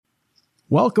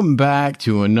Welcome back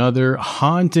to another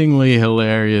hauntingly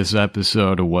hilarious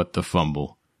episode of What the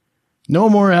Fumble. No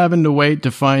more having to wait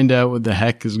to find out what the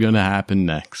heck is going to happen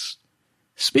next.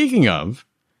 Speaking of,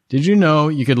 did you know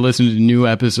you could listen to new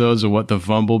episodes of What the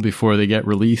Fumble before they get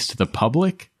released to the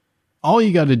public? All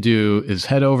you got to do is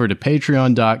head over to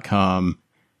patreon.com,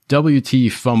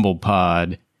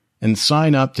 WTFumblePod, and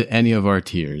sign up to any of our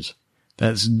tiers.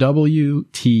 That's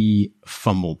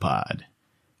WTFumblePod.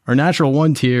 Our natural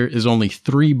one tier is only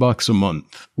 $3 a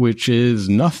month, which is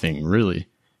nothing, really.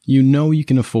 You know you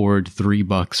can afford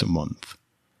 $3 a month.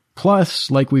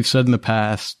 Plus, like we've said in the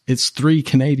past, it's $3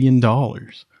 Canadian.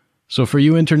 So for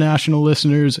you international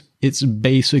listeners, it's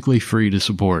basically free to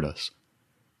support us.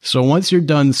 So once you're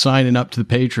done signing up to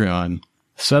the Patreon,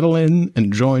 settle in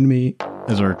and join me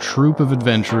as our troop of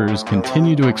adventurers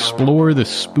continue to explore the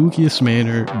spookiest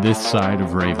manor this side of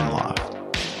Ravenloft.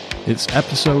 It's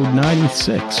episode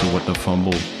 96 of What the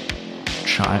Fumble,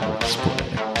 Child's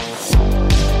Play.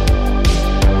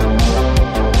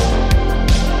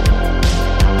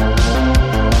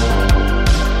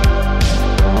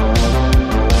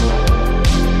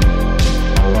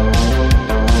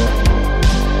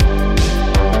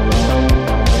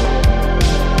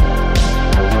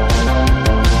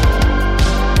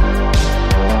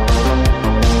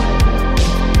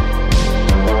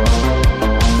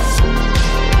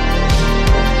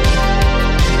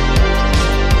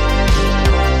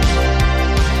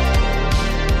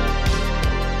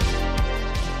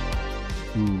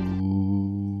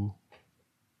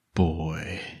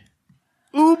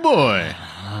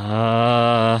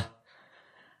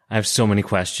 I have so many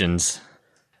questions.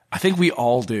 I think we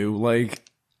all do. Like,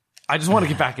 I just want to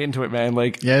get back into it, man.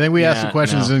 Like, yeah, I think we asked the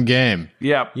questions in game.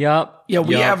 Yep. Yeah,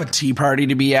 we have a tea party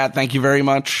to be at. Thank you very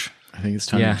much. I think it's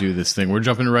time to do this thing. We're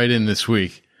jumping right in this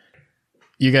week.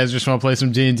 You guys just want to play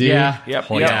some D&D? Yeah. Yep.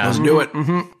 Let's do it.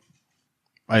 Mm-hmm.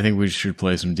 I think we should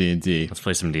play some D&D. Let's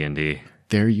play some D&D.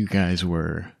 There you guys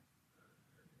were.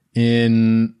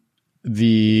 In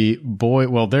the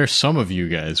there some of you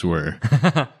guys were.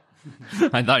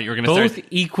 I thought you were going to start. Both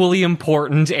equally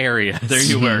important areas. There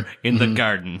you were, in the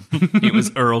garden. It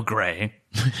was Earl Grey.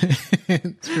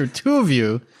 There are two of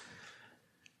you,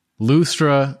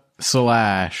 Lustra /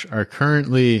 are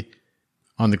currently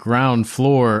on the ground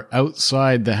floor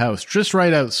outside the house, just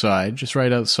right outside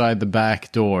the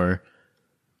back door.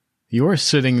 You're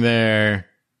sitting there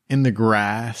in the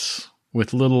grass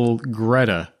with little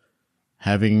Greta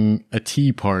having a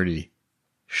tea party.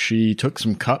 She took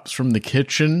some cups from the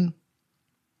kitchen.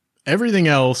 Everything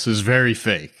else is very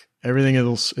fake. Everything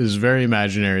else is very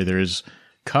imaginary. There's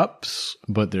cups,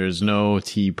 but there's no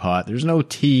teapot. There's no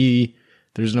tea.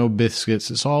 There's no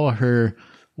biscuits. It's all her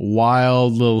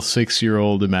wild little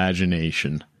 6-year-old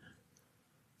imagination.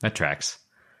 That tracks.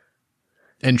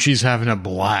 And she's having a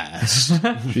blast.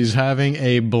 She's having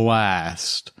a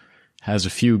blast. Has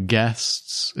a few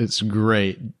guests. It's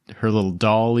great. Her little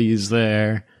dolly's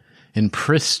there in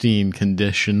pristine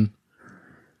condition.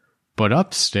 But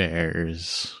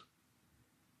upstairs,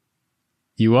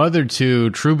 you other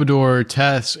two, Troubadour,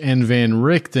 Tess, and Van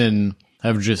Richten,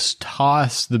 have just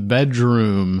tossed the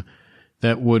bedroom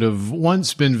that would have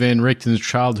once been Van Richten's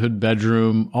childhood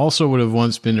bedroom, also would have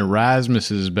once been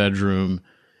Erasmus's bedroom,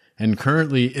 and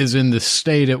currently is in the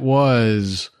state it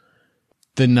was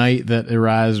the night that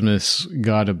Erasmus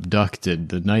got abducted,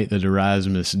 the night that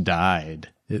Erasmus died.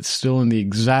 It's still in the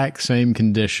exact same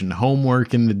condition.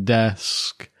 Homework in the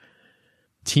desk,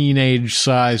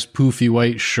 teenage-sized poofy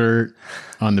white shirt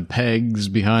on the pegs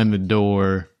behind the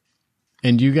door.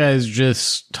 And you guys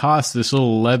just tossed this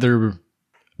little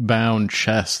leather-bound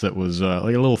chest that was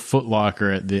like a little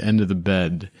footlocker at the end of the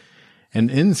bed.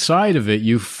 And inside of it,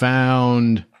 you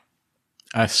found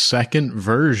a second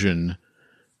version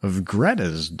of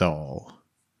Greta's doll.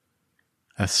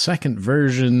 A second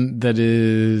version that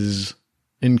is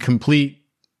in complete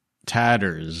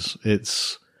tatters.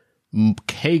 It's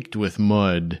caked with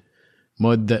mud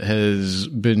that has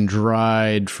been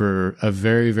dried for a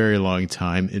very, very long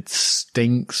time. It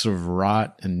stinks of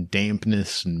rot and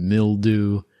dampness and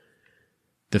mildew.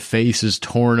 The face is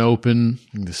torn open,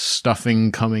 the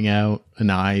stuffing coming out, an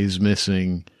eye's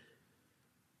missing.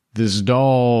 This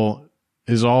doll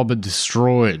is all but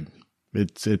destroyed.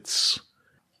 It's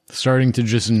starting to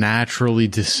just naturally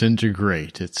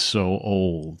disintegrate. It's so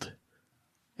old.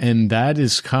 And that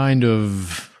is kind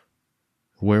of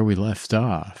where we left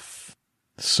off.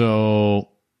 So,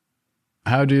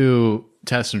 how do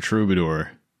Tess and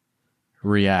Troubadour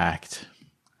react?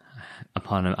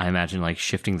 Upon, I imagine, like,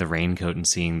 shifting the raincoat and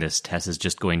seeing this, Tess is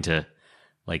just going to,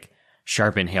 like,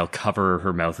 sharp inhale, cover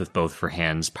her mouth with both of her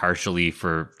hands, partially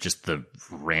for just the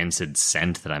rancid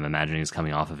scent that I'm imagining is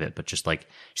coming off of it, but just like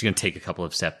she's going to take a couple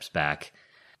of steps back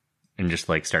and just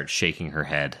like start shaking her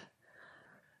head.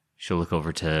 She'll look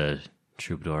over to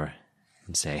Troubadour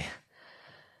and say,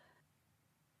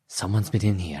 "Someone's been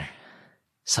in here.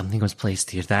 Something was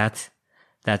placed here. That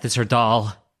is her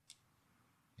doll."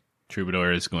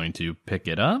 Troubadour is going to pick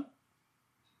it up.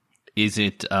 Is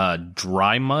it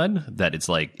dry mud that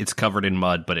it's covered in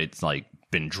mud, but it's like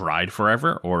been dried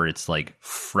forever, or it's like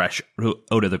fresh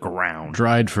out of the ground?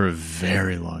 Dried for a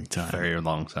very long time. Very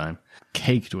long time.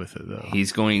 Caked with it, though.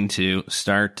 He's going to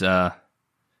start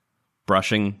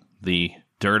brushing the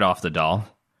dirt off the doll,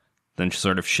 then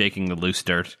sort of shaking the loose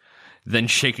dirt, then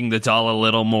shaking the doll a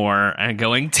little more and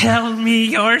going, "Tell me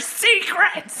your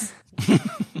secrets!"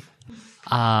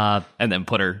 And then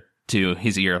put her to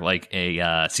his ear like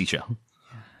a seashell.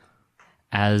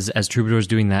 As Troubadour's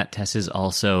doing that, Tess is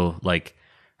also like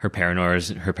her paranoia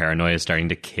is starting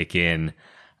to kick in.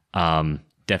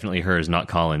 Definitely hers, not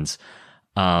Colin's.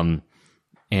 And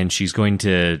she's going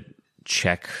to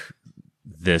check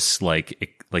this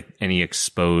like any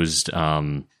exposed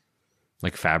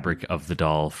like fabric of the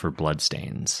doll for blood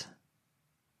stains.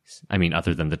 I mean,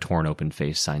 other than the torn open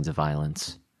face, signs of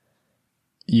violence.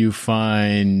 You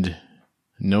find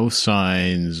no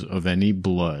signs of any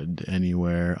blood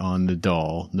anywhere on the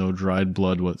doll. No dried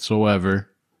blood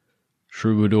whatsoever.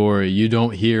 Troubadour, you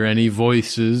don't hear any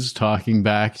voices talking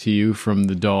back to you from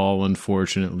the doll,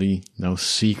 unfortunately. No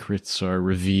secrets are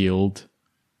revealed.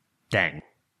 Dang.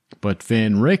 But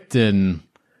Van Richten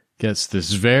gets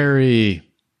this very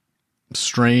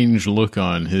strange look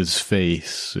on his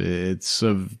face. It's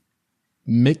a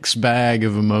mixed bag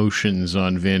of emotions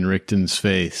on Van Richten's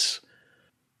face.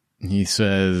 He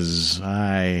says,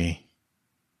 "I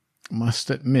must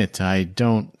admit I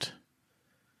don't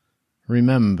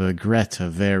remember Greta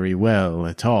very well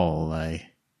at all.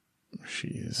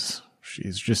 She's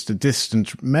just a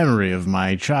distant memory of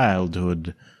my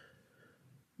childhood.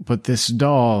 But this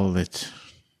doll, it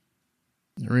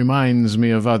reminds me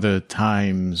of other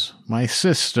times. My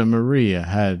sister Maria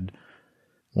had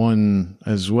one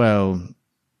as well,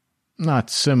 not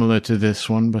similar to this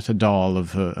one, but a doll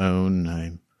of her own.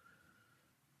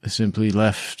 I simply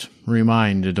left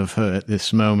reminded of her at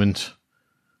this moment.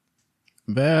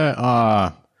 There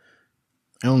are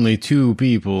only 2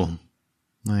 people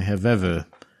I have ever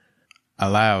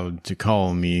allowed to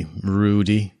call me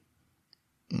Rudy.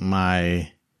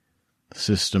 My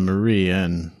sister Maria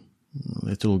and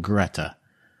little Greta.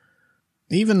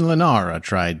 Even Lenara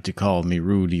tried to call me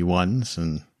Rudy once,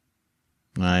 and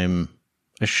I'm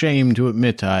ashamed to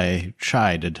admit I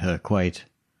chided her quite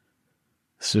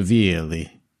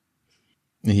severely."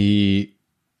 He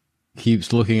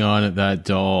keeps looking on at that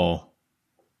doll.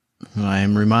 "I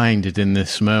am reminded in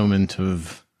this moment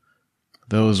of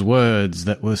those words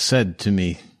that were said to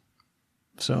me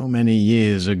so many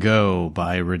years ago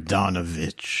by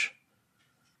Radonovich.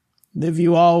 'Live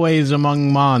you always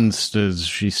among monsters,'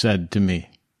 she said to me,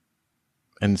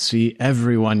 'and see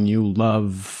everyone you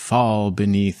love fall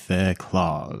beneath their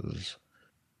claws,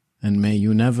 and may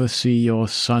you never see your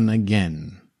son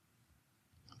again.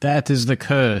 That is the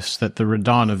curse that the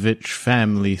Radonovich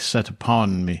family set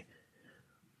upon me,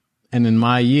 and in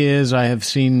my years I have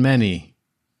seen many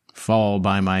fall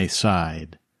by my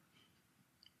side.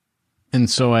 And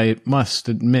so I must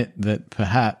admit that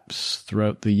perhaps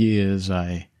throughout the years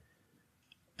I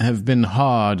have been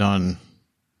hard on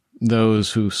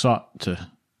those who sought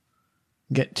to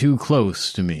get too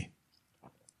close to me.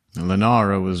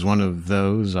 Lenara was one of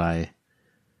those. I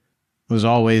was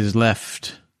always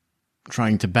left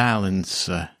trying to balance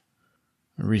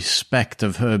respect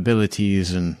of her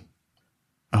abilities and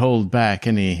hold back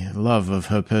any love of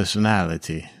her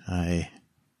personality.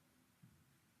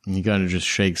 He kind of just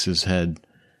shakes his head.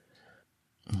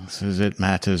 Says it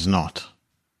matters not.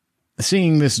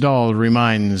 Seeing this doll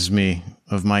reminds me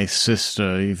of my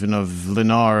sister, even of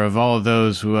Lenara, of all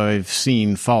those who I've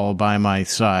seen fall by my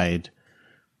side.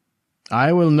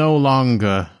 I will no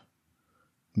longer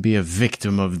be a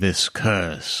victim of this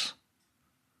curse.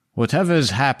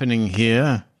 Whatever's happening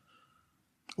here,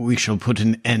 we shall put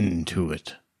an end to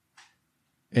it."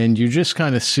 And you just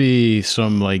kind of see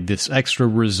some, this extra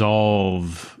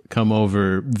resolve come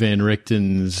over Van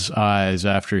Richten's eyes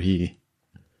after he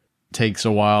takes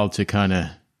a while to kind of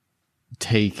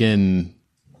take in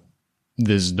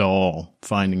this doll,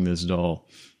 finding this doll.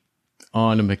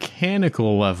 On a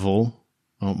mechanical level,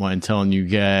 I don't mind telling you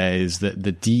guys that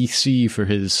the DC for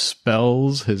his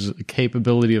spells, his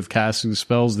capability of casting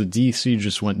spells, the DC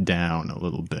just went down a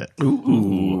little bit.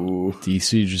 Ooh.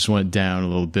 DC just went down a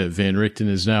little bit. Van Richten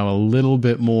is now a little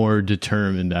bit more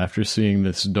determined after seeing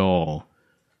this doll.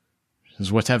 He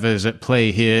says, whatever is at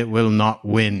play here will not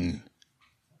win.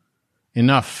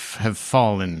 Enough have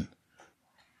fallen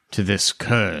to this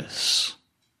curse.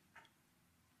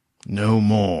 No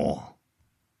more.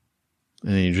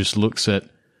 And he just looks at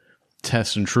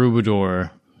Tess and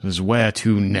Troubadour, says, where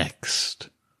to next?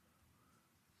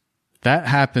 That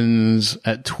happens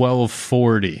at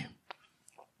 12:40.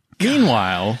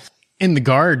 Meanwhile, in the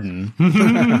garden,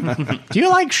 do you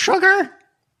like sugar?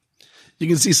 You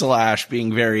can see Slash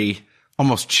being very,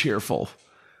 almost cheerful,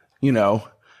 you know,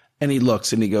 and he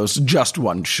looks and he goes, just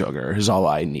one sugar is all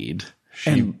I need.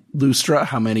 And Lustra,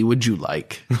 how many would you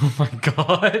like? Oh my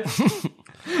god.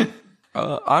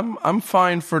 I'm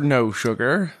fine for no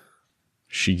sugar.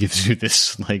 She gives you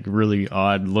this like really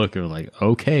odd look of like,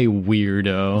 okay,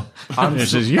 weirdo. And she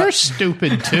says, you're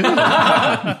stupid too.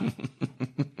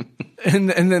 And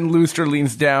then Lustra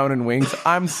leans down and winks.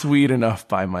 I'm sweet enough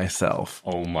by myself.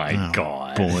 Oh my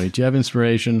god. Boy, do you have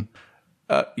inspiration?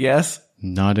 Yes?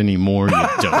 Not anymore, you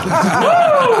don't.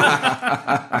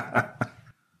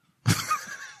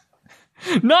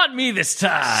 Not me this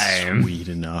time. Sweet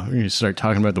enough. We're going to start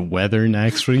talking about the weather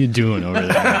next. What are you doing over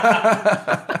there?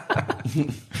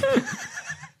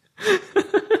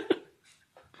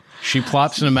 She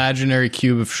plops an imaginary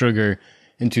cube of sugar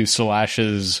into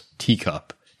Slash's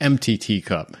teacup. Empty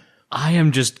teacup. I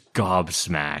am just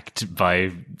gobsmacked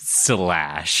by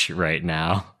Slash right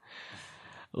now.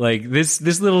 Like this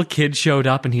little kid showed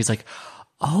up and he's like,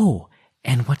 "Oh,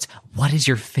 and what is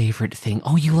your favorite thing?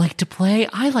 Oh, you like to play?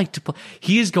 I like to play."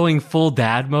 He is going full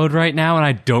dad mode right now and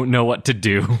I don't know what to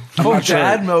do. Full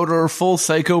dad mode or full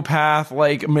psychopath,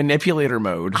 like manipulator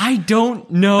mode. I don't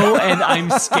know and I'm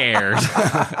scared.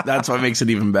 That's what makes it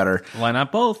even better. Why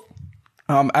not both?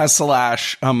 As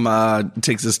Slash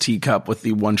takes his teacup with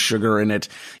the one sugar in it,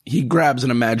 he grabs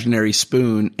an imaginary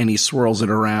spoon and he swirls it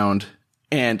around.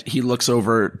 And he looks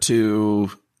over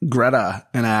to Greta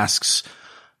and asks,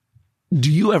 "Do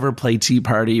you ever play Tea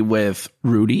Party with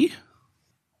Rudy?"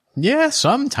 Yeah,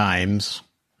 sometimes.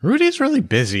 Rudy's really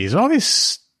busy. He's always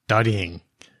studying.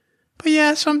 But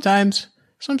yeah, sometimes.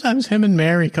 Sometimes him and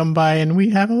Mary come by and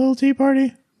we have a little tea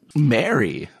party.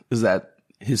 Mary? Is that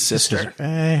his sister?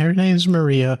 Her name's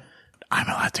Maria. I'm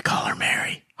allowed to call her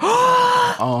Mary.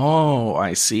 Oh,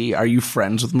 I see. Are you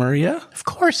friends with Maria? Of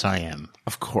course I am.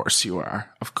 Of course you are.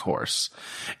 Of course.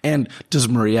 And does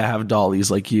Maria have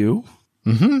dollies like you?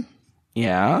 Mm-hmm.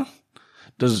 Yeah?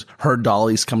 Does her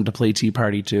dollies come to play Tea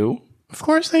Party too? Of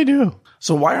course they do.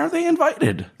 So why aren't they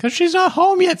invited? Because she's not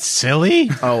home yet,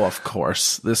 silly. Oh, of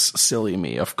course. This silly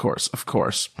me. Of course. Of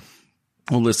course.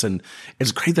 Well, listen,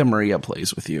 it's great that Maria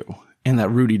plays with you and that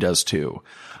Rudy does too.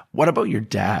 What about your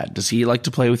dad? Does he like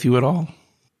to play with you at all?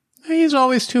 He's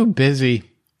always too busy.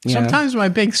 Yeah. Sometimes my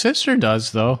big sister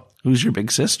does, though. Who's your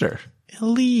big sister?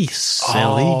 Elise,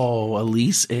 silly. Oh,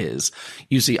 Elise is.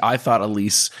 You see, I thought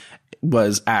Elise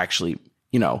was actually,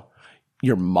 you know,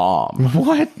 your mom.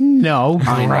 What? No,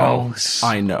 I know. gross.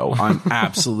 I know. I'm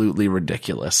absolutely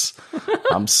ridiculous.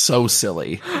 I'm so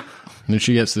silly. And then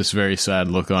she gets this very sad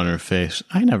look on her face.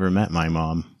 I never met my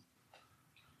mom.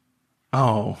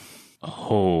 Oh.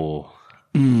 Oh.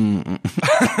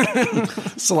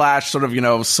 Slash sort of, you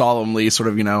know, solemnly sort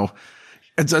of, you know,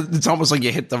 it's almost like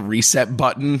you hit the reset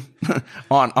button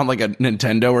on like a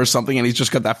Nintendo or something and he's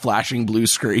just got that flashing blue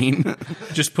screen.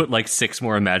 Just put like 6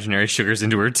 more imaginary sugars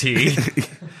into her tea.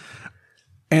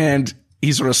 And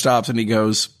he sort of stops and he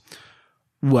goes,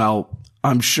 "Well,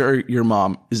 I'm sure your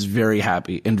mom is very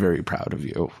happy and very proud of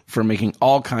you for making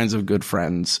all kinds of good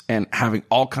friends and having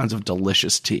all kinds of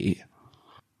delicious tea."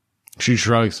 She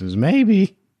shrugs and says,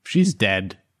 maybe. She's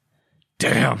dead.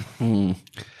 Damn.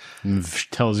 And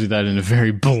tells you that in a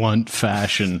very blunt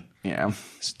fashion. Yeah.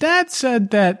 His dad said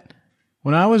that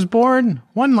when I was born,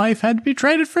 one life had to be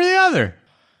traded for the other.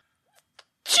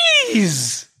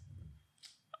 Jeez.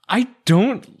 I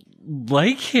don't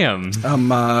like him.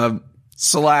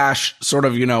 Slash sort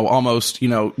of, you know, almost, you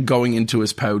know, going into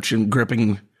his pouch and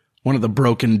gripping one of the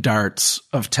broken darts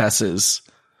of Tess's,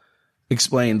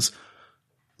 explains,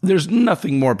 "There's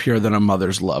nothing more pure than a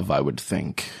mother's love, I would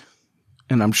think.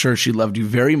 And I'm sure she loved you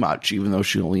very much, even though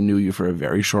she only knew you for a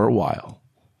very short while."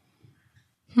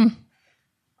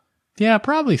 Yeah,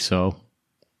 probably so.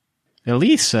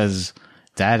 Elise says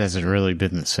Dad hasn't really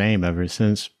been the same ever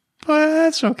since, but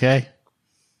that's okay.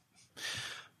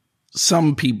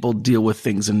 Some people deal with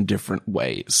things in different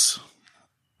ways.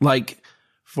 Like,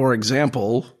 For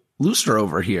example, Lustra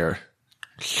over here.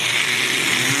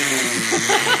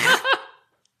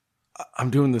 I'm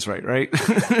doing this right? Was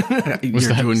You're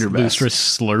that doing your best. Lustra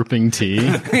slurping tea?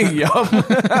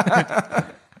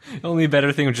 Yup. Only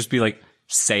better thing would just be like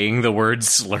saying the word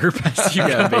slurp as you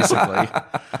Yeah, basically.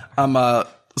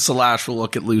 Salash will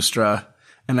look at Lustra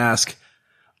and ask,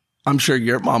 I'm sure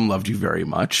your mom loved you very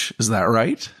much. Is that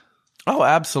right? Oh,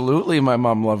 absolutely. My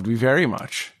mom loved me very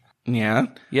much. Yeah.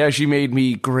 Yeah, she made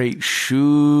me great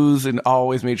shoes and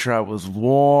always made sure I was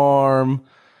warm.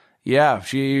 Yeah,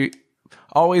 she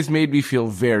always made me feel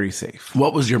very safe.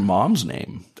 What was your mom's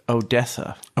name?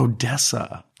 Odessa.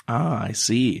 Odessa. Ah, I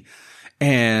see.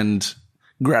 And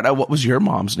Greta, what was your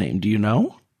mom's name? Do you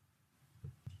know?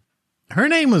 Her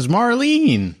name was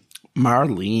Marlene.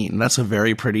 Marlene. That's a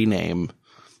very pretty name.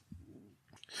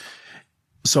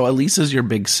 So Elise is your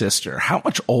big sister. How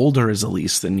much older is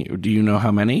Elise than you? Do you know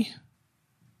how many?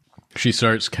 She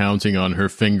starts counting on her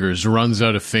fingers, runs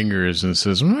out of fingers, and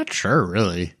says, I'm not sure,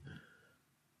 really.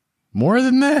 More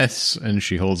than this. And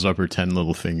she holds up her 10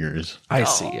 little fingers. I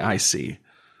see.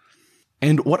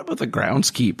 And what about the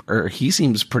groundskeeper? He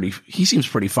seems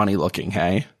pretty funny looking,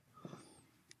 hey?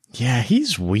 Yeah,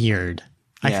 he's weird.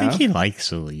 I Yeah? think he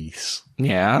likes Elise.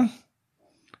 Yeah?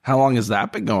 How long has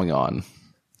that been going on?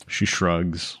 She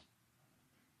shrugs.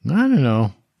 I don't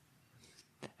know.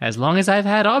 As long as I've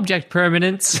had object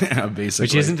permanence, Yeah, basically.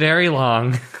 which isn't very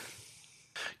long.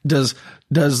 Does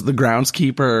the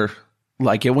groundskeeper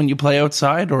like it when you play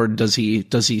outside, or does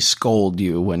he scold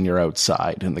you when you're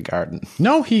outside in the garden?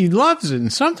 No, he loves it.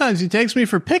 And sometimes he takes me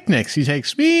for picnics. He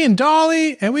takes me and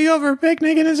Dolly, and we go for a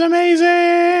picnic, and it's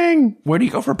amazing. Where do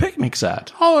you go for picnics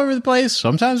at? All over the place.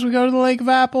 Sometimes we go to the Lake of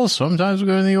Apples. Sometimes we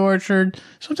go to the orchard.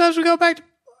 Sometimes we go back to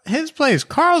his place.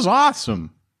 Carl's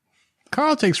awesome.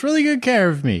 Carl takes really good care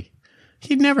of me.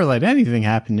 He'd never let anything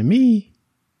happen to me. ...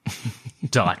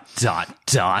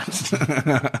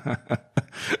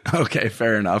 Okay,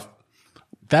 fair enough.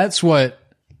 That's what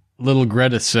little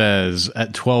Greta says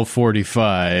at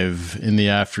 12:45 in the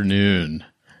afternoon.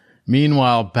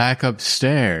 Meanwhile, back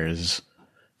upstairs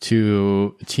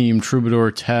to Team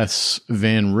Troubadour Tess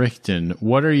Van Richten.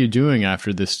 What are you doing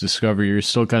after this discovery? You're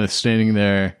still kind of standing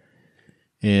there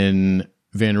in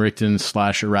Van Richten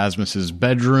 / Erasmus's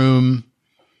bedroom.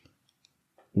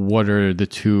 What are the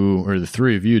two or the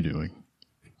three of you doing?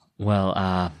 Well,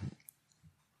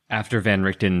 after Van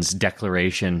Richten's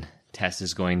declaration, Tess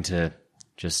is going to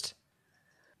just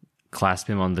clasp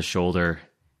him on the shoulder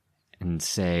and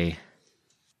say,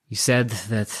 "You said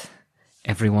that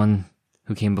everyone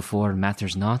who came before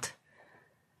matters not.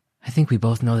 I think we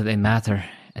both know that they matter,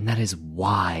 and that is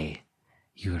why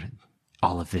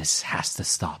all of this has to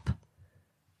stop.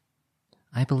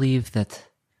 I believe that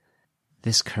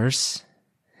this curse,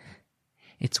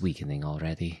 it's weakening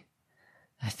already.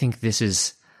 I think this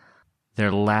is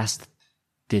their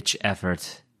last-ditch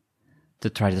effort to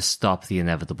try to stop the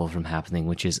inevitable from happening,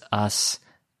 which is us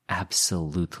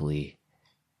absolutely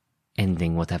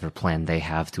ending whatever plan they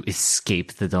have to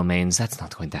escape the domains. That's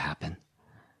not going to happen.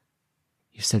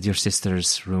 You said your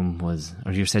sister's room was,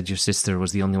 or you said your sister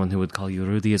was the only one who would call you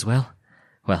Rudy as well?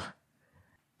 Well,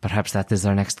 perhaps that is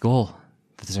our next goal.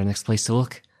 That is our next place to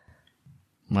look.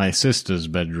 My sister's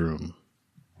bedroom.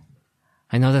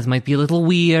 I know that might be a little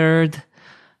weird,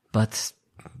 but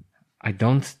I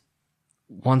don't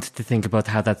want to think about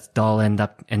how that doll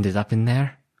ended up in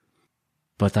there.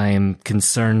 But I am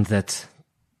concerned that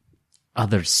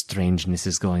other strangeness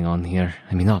is going on here.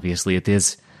 I mean, obviously it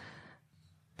is.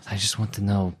 But I just want to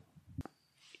know,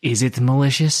 is it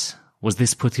malicious? Was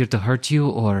this put here to hurt you,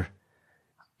 or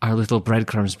are little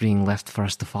breadcrumbs being left for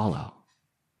us to follow?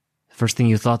 The first thing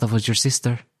you thought of was your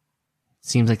sister.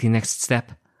 Seems like the next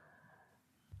step.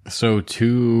 So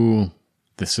to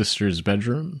the sister's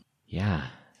bedroom? Yeah.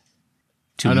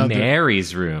 To no,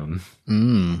 Mary's room.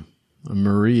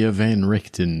 Maria Van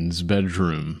Richten's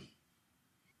bedroom.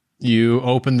 You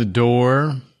open the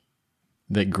door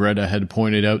that Greta had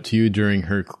pointed out to you during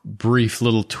her brief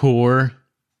little tour.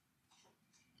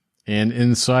 And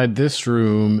inside this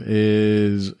room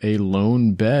is a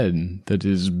lone bed that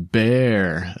is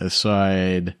bare,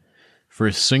 aside for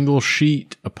a single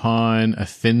sheet upon a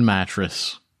thin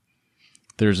mattress.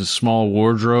 There's a small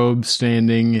wardrobe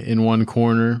standing in one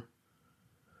corner.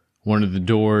 One of the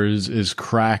doors is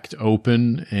cracked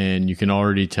open, and you can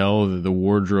already tell that the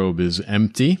wardrobe is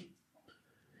empty.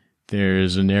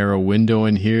 There's a narrow window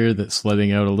in here that's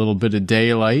letting out a little bit of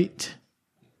daylight,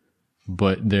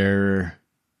 but there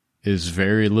is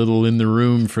very little in the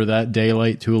room for that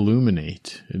daylight to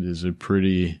illuminate. It is a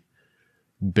pretty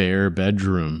bare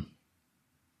bedroom.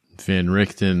 Van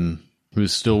Richten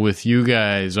who's still with you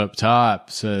guys up top,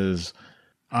 says,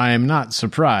 I am not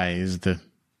surprised. The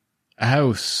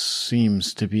house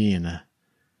seems to be in a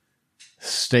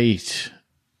state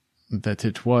that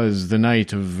it was the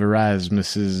night of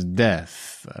Erasmus's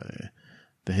death.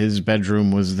 His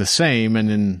bedroom was the same, and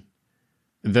in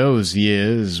those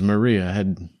years, Maria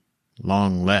had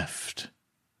long left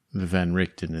the Van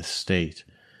Richten estate.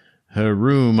 Her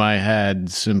room I had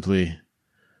simply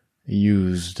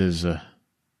used as a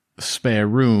spare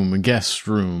room, a guest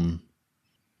room.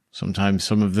 Sometimes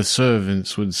some of the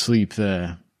servants would sleep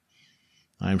there.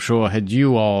 I'm sure had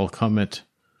you all come at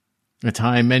a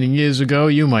time many years ago,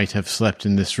 you might have slept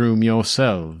in this room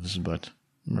yourselves, but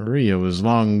Maria was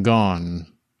long gone,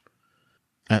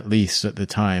 at least at the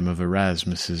time of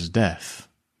Erasmus's death.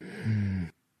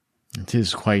 It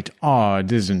is quite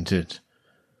odd, isn't it?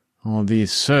 All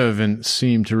these servants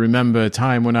seem to remember a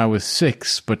time when I was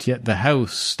 6, but yet the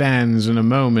house stands in a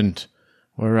moment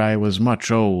where I was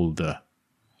much older.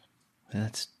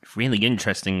 That's really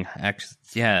interesting. Actually,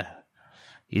 yeah.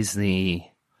 Is the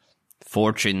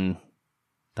fortune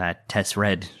that Tess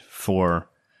read for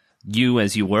you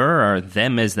as you were, or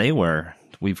them as they were?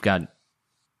 We've got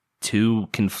 2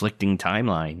 conflicting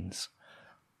timelines.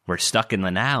 We're stuck in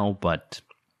the now, but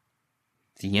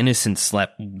the innocent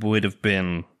slep would have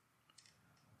been,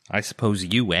 I suppose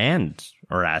you and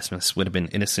Erasmus would have been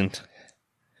innocent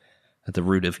at the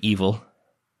root of evil.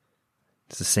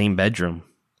 It's the same bedroom.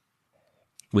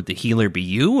 Would the healer be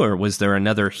you, or was there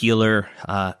another healer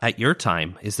at your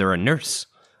time? Is there a nurse?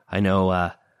 I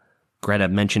know Greta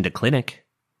mentioned a clinic.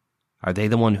 Are they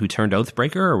the one who turned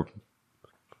Oathbreaker? Or?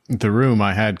 The room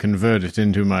I had converted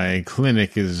into my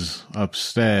clinic is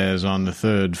upstairs on the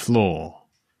 3rd floor.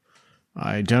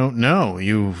 I don't know.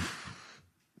 You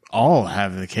all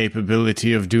have the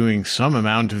capability of doing some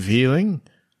amount of healing.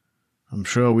 I'm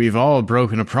sure we've all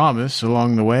broken a promise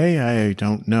along the way. I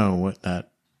don't know what that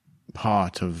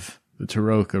part of the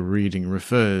Taroka reading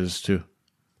refers to.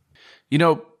 You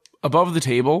know, above the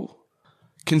table,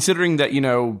 considering that, you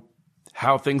know,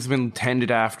 how things have been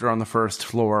tended after on the 1st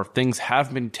floor, things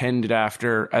have been tended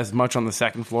after as much on the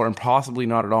 2nd floor and possibly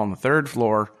not at all on the 3rd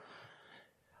floor,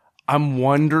 I'm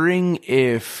wondering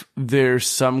if there's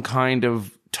some kind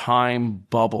of time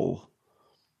bubble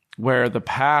where the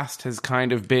past has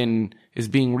kind of is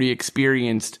being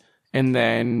re-experienced, and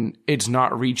then it's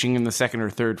not reaching in the 2nd or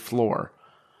 3rd floor.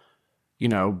 You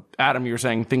know, Adam, you're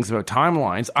saying things about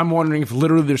timelines. I'm wondering if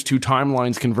literally there's 2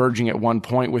 timelines converging at one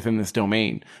point within this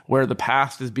domain, where the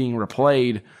past is being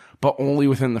replayed, but only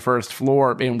within the 1st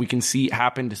floor, and we can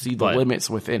happen to see the limits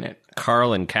within it.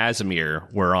 Carl and Casimir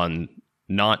were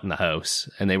not in the house,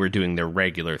 and they were doing their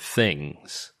regular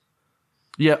things.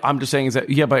 Yeah, I'm just saying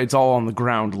but it's all on the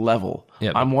ground level.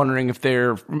 Yeah, I'm wondering if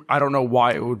I don't know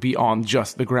why it would be on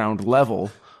just the ground level,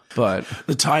 but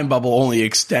the time bubble only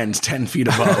extends 10 feet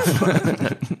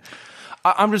above.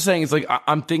 I'm just saying, it's like,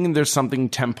 I'm thinking there's something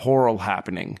temporal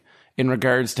happening in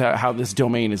regards to how this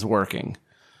domain is working.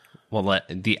 Well,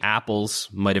 the apples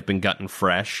might have been gotten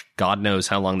fresh. God knows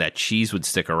how long that cheese would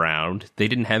stick around. They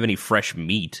didn't have any fresh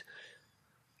meat.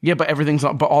 Yeah, but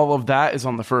all of that is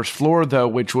on the 1st floor, though,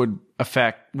 which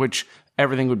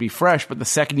everything would be fresh. But the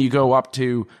second you go up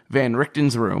to Van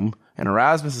Richten's room and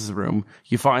Erasmus's room,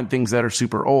 you find things that are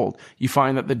super old. You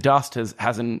find that the dust is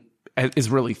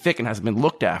really thick and hasn't been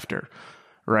looked after,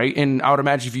 right? And I would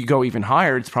imagine if you go even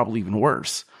higher, it's probably even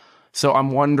worse. So I'm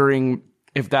wondering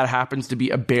if that happens to be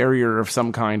a barrier of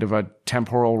some kind of a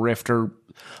temporal rift, or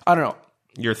I don't know.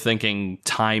 You're thinking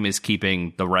time is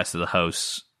keeping the rest of the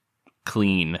house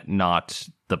clean, not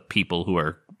the people who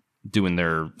are doing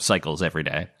their cycles every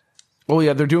day. Well,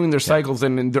 yeah, they're doing their cycles,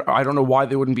 and I don't know why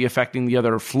they wouldn't be affecting the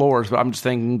other floors, but I'm just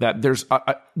thinking that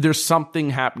there's something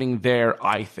happening there,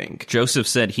 I think. Joseph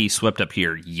said he swept up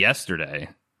here yesterday.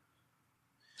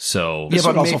 So this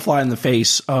would also fly in the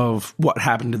face of what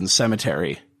happened in the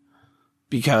cemetery.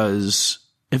 Because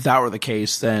if that were the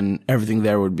case, then everything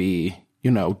there would be,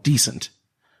 decent.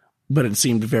 But it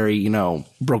seemed very,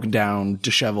 broken down,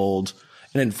 disheveled.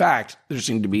 And in fact, there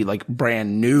seemed to be like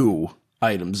brand new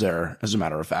items there, as a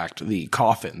matter of fact. The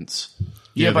coffins.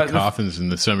 Yeah, the coffins in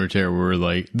the cemetery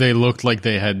were they looked like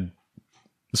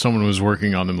someone was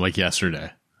working on them like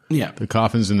yesterday. Yeah. The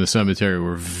coffins in the cemetery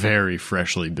were very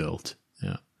freshly built.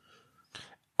 Yeah.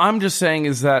 I'm just saying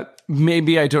is that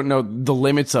maybe I don't know the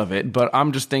limits of it, but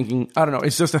I'm just thinking, I don't know,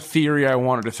 it's just a theory I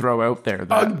wanted to throw out there.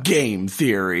 A game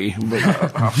theory.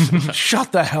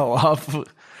 Shut the hell up.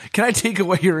 Can I take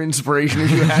away your inspiration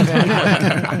if you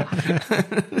have?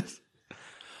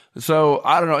 So,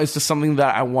 I don't know, it's just something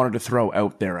that I wanted to throw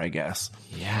out there, I guess.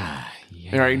 Yeah.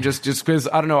 All right, just because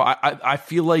I don't know, I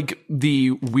feel like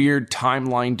the weird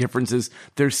timeline differences.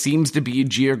 There seems to be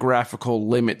geographical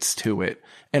limits to it,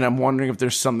 and I'm wondering if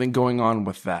there's something going on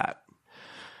with that.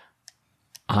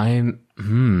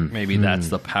 Maybe that's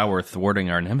the power thwarting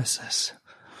our nemesis.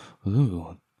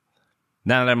 Ooh.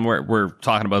 Now that we're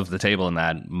talking above the table and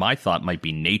that, my thought might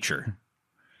be nature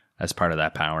as part of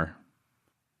that power.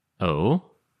 Oh?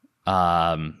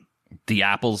 The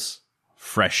apples,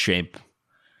 fresh shape.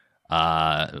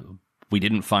 We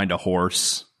didn't find a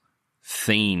horse.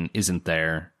 Thane isn't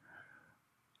there.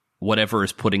 Whatever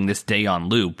is putting this day on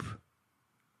loop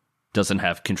doesn't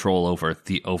have control over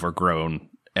the overgrown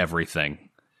everything.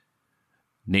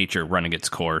 Nature running its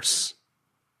course.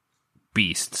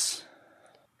 Beasts.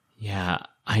 Yeah,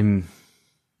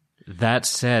 that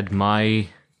said, my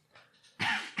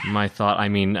thought, I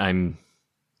mean, I'm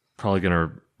probably going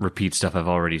to repeat stuff I've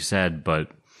already said,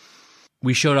 but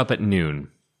we showed up at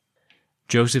noon.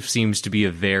 Joseph seems to be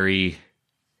a very,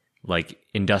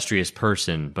 industrious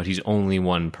person, but he's only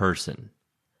one person.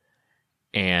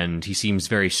 And he seems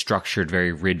very structured,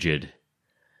 very rigid.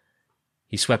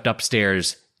 He swept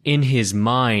upstairs in his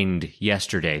mind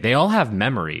yesterday. They all have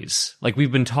memories.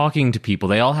 We've been talking to people.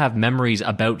 They all have memories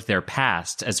about their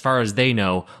past. As far as they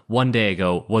know, 1 day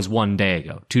ago was 1 day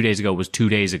ago. 2 days ago was 2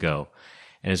 days ago.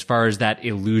 And as far as that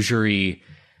illusory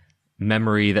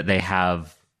memory that they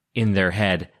have in their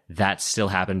head, that still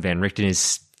happened. Van Richten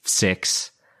is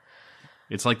 6.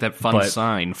 It's like that fun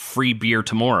sign, free beer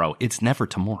tomorrow. It's never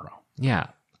tomorrow. Yeah.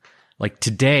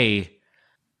 Today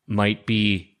might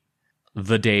be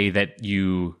the day that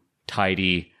you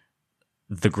tidy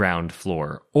the ground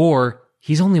floor. Or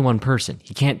he's only one person.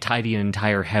 He can't tidy an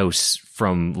entire house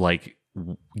from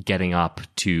getting up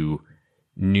to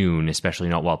noon, especially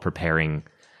not while preparing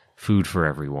food for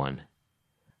everyone.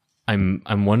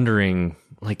 I'm wondering,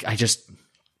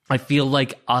 I feel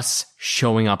like us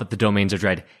showing up at the Domains of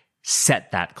Dread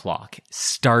set that clock,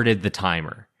 started the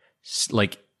timer.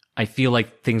 I feel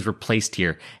like things were placed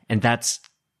here. And that's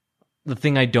the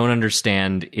thing I don't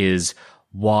understand is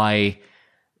why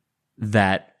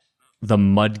that the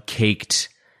mud-caked,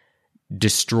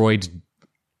 destroyed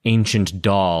ancient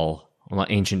doll, well,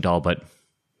 not ancient doll, but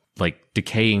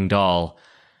decaying doll,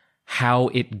 how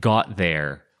it got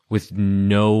there with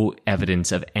no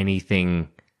evidence of anything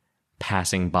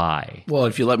passing by. Well,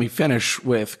 if you let me finish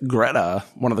with Greta,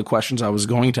 one of the questions I was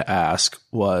going to ask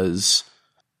was,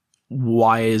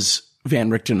 why is Van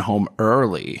Richten home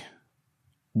early?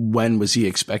 When was he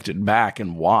expected back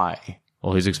and why?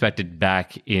 Well, he's expected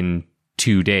back in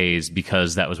 2 days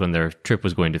because that was when their trip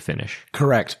was going to finish.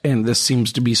 Correct. And this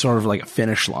seems to be sort of like a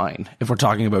finish line if we're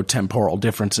talking about temporal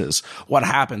differences. What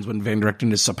happens when Van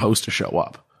Richten is supposed to show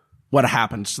up? What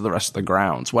happens to the rest of the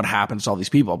grounds? What happens to all these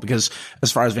people? Because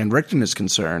as far as Van Richten is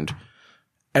concerned,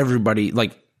 everybody,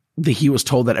 he was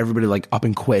told that everybody up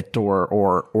and quit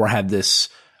or had this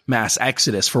mass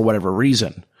exodus for whatever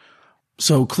reason.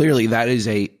 So clearly that is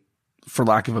for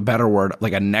lack of a better word,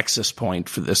 a nexus point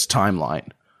for this timeline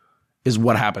is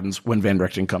what happens when Van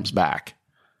Richten comes back.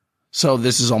 So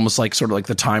this is almost sort of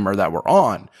the timer that we're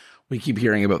on. We keep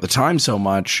hearing about the time so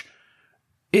much.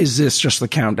 Is this just the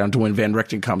countdown to when Van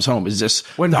Richten comes home? Is this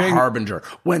harbinger?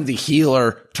 When the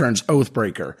healer turns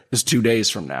Oathbreaker is 2 days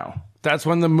from now. That's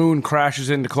when the moon crashes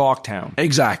into Clocktown.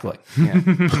 Exactly. Yeah.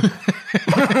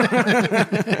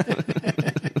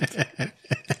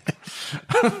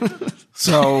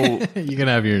 So you can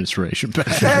have your inspiration back.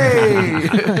 Hey!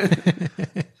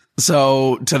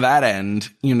 So to that end,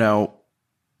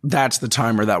 that's the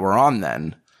timer that we're on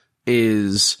then,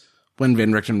 is when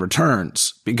Van Richten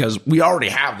returns, because we already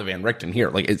have the Van Richten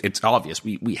here. It's obvious.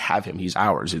 We have him. He's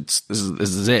ours. This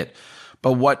is it.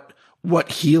 But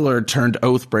what healer turned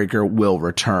Oathbreaker will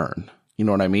return? You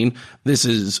know what I mean? This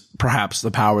is perhaps the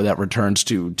power that returns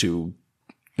to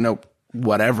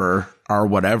whatever,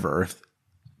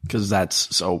 because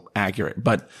that's so accurate.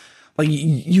 But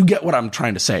you get what I'm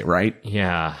trying to say, right?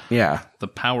 Yeah. Yeah. The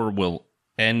power will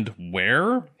end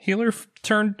where healer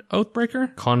turned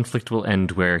Oathbreaker? Conflict will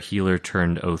end where healer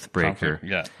turned Oathbreaker.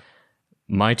 Yeah.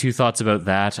 My 2 thoughts about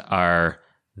that are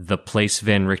the place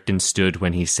Van Richten stood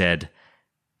when he said,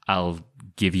 "I'll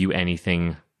give you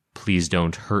anything, please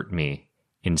don't hurt me,"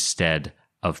 instead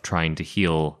of trying to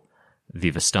heal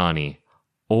the Vistani,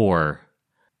 or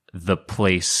the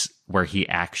place where he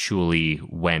actually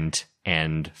went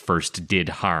and first did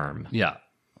harm. Yeah.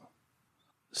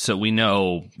 So we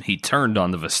know he turned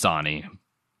on the Vistani,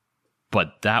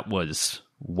 but that was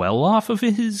well off of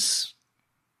his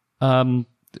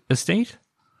estate?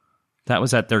 That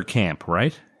was at their camp,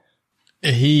 right?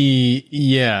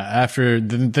 After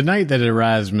the night that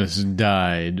Erasmus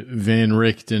died, Van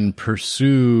Richten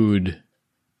pursued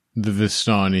the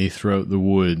Vistani throughout the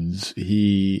woods.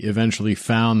 He eventually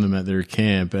found them at their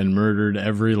camp and murdered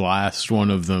every last one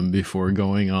of them before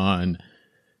going on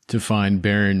to find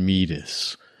Baron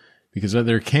Metis. Because at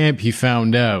their camp, he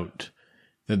found out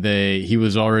that he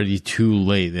was already too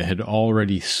late. They had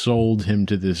already sold him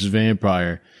to this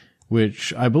vampire,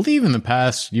 which I believe in the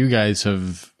past you guys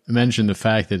have mentioned the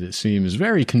fact that it seems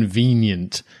very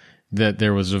convenient that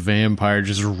there was a vampire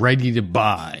just ready to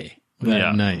buy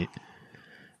that night.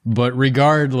 But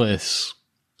regardless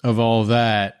of all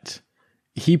that,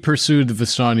 he pursued the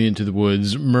Vistani into the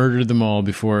woods, murdered them all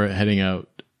before heading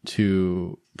out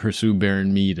to pursue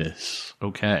Baron Metis.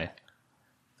 Okay.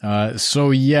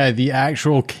 The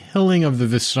actual killing of the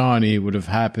Vistani would have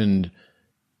happened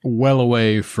well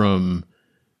away from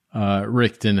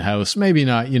Richten House. Maybe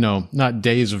not, not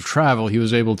days of travel. He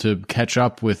was able to catch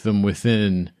up with them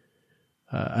within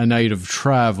a night of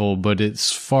travel, but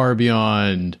it's far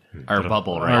beyond our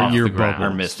bubble, right? Your bubble.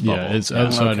 Our mist bubble. Yeah, it's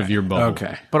outside of your bubble.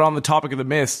 Okay. But on the topic of the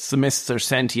mists are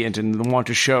sentient and want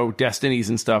to show destinies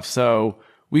and stuff. So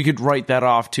we could write that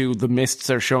off too. The mists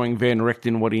are showing Van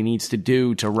Richten what he needs to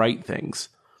do to right things.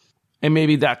 And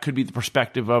maybe that could be the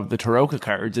perspective of the Taroka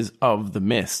cards, is of the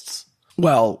mists.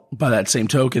 Well, by that same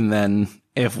token, then,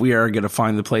 if we are going to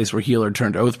find the place where Healer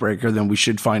turned Oathbreaker, then we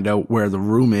should find out where the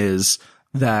room is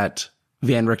that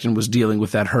Van Richten was dealing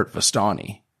with that hurt Vistani.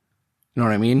 You know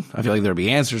what I mean? I feel like there'd be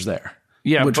answers there.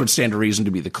 Yeah, which would stand to reason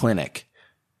to be the clinic.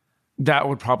 That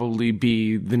would probably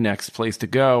be the next place to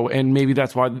go. And maybe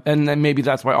that's why all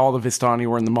the Vistani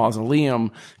were in the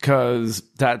mausoleum, because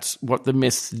that's what the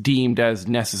mists deemed as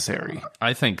necessary.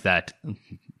 I think that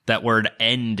word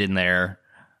 "end" in there,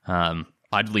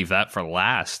 I'd leave that for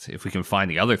last if we can find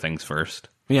the other things first.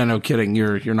 Yeah, no kidding.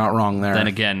 You're not wrong there. Then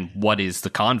again, what is the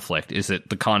conflict? Is it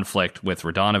the conflict with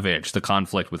Radonovich, the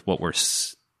conflict with what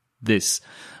these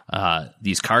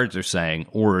cards are saying,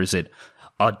 or is it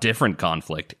a different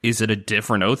conflict? Is it a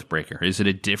different Oathbreaker? Is it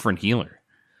a different healer?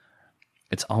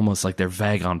 It's almost like they're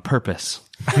vague on purpose.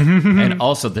 And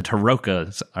also the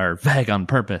Tarokas are vague on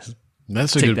purpose.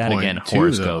 That's a Take good that point. again, too,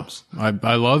 horoscopes.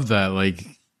 I love that. Like,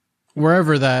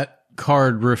 wherever that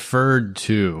card referred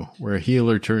to, where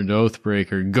healer turned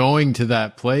Oathbreaker, going to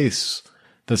that place,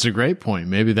 that's a great point.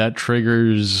 Maybe that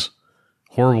triggers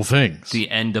horrible things. The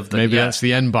end of the... Maybe that's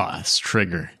the end boss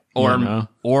trigger.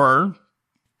 Or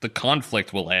the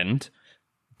conflict will end.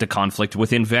 The conflict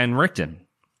within Van Richten.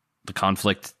 The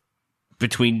conflict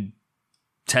between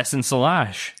Tess and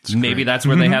Salash. Maybe that's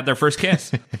where they had their first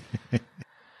kiss.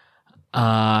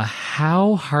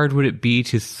 How hard would it be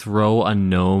to throw a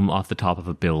gnome off the top of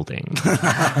a building?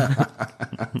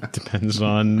 Depends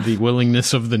on the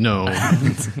willingness of the gnome.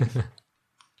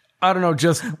 I don't know,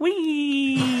 just...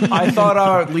 Whee! I thought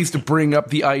I would at least bring up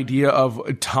the idea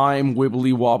of time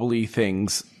wibbly-wobbly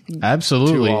things.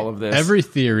 Absolutely. To all of this. Every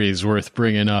theory is worth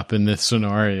bringing up in this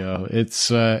scenario.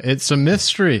 It's a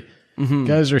mystery. Mm-hmm.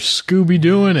 Guys are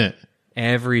Scooby-Dooing it.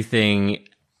 Everything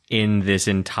in this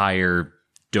entire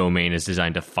domain is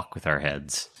designed to fuck with our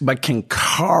heads. But can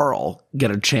Carl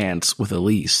get a chance with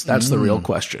Elise? That's the real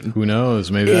question. Who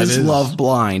knows? Maybe Is that is love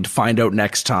blind? Find out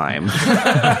next time.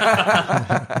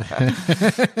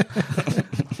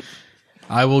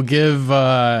 I will give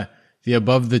the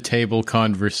above the table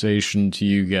conversation to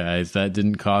you guys. That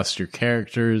didn't cost your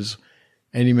characters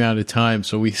any amount of time,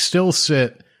 so we still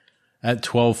sit at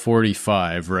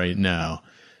 12:45 right now.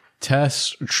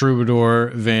 Tess,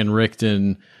 Troubadour, Van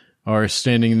Richten are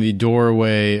standing in the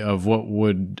doorway of what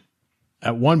would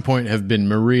at one point have been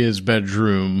Maria's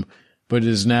bedroom, but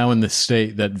is now in the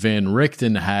state that Van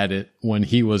Richten had it when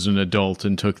he was an adult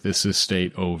and took this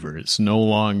estate over. It's no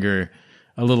longer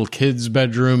a little kid's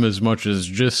bedroom as much as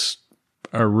just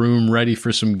a room ready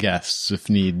for some guests if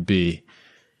need be.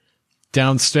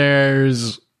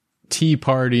 Downstairs, tea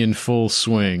party in full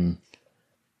swing.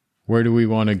 Where do we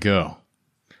want to go?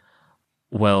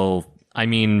 Well, I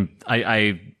mean,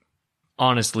 I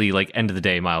honestly, like, end of the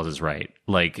day, Miles is right.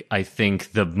 Like, I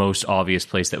think the most obvious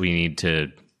place that we need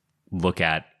to look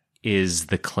at is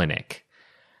the clinic.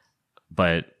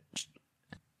 But,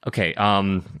 okay,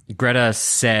 Greta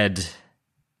said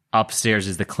upstairs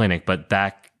is the clinic, but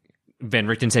that Van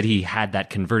Richten said he had that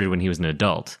converted when he was an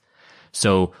adult.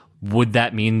 So would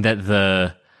that mean that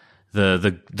the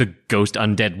ghost,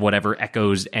 undead, whatever,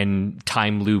 echoes and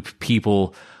time loop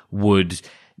people would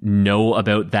know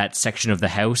about that section of the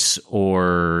house,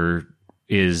 or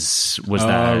was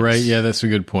that... Oh, right. Yeah, that's a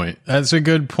good point. That's a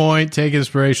good point. Take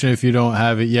inspiration if you don't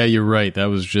have it. Yeah, you're right. That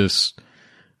was just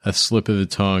a slip of the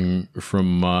tongue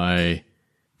from my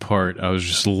part, I was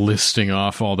just listing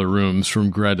off all the rooms from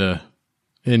Greta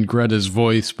in Greta's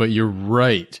voice, but you're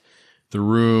right. The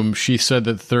room, she said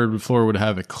that the third floor would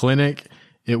have a clinic.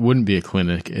 It wouldn't be a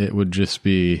clinic. It would just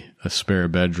be a spare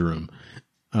bedroom.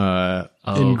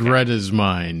 In Greta's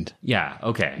mind. Yeah,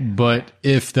 okay. But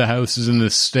if the house is in the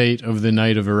state of the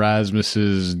night of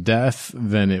Erasmus's death,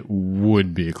 then it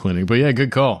would be a clinic. But yeah,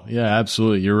 good call. Yeah,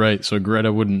 absolutely. You're right. So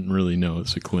Greta wouldn't really know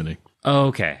it's a clinic.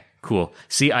 Okay, cool.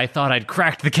 See, I thought I'd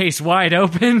cracked the case wide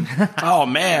open. Oh,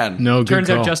 man. No, good Turns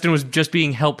call. out Justin was just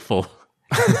being helpful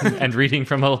and reading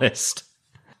from a list.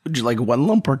 Would you like 1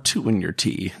 lump or 2 in your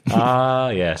tea? Ah,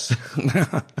 yes.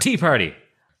 Tea party.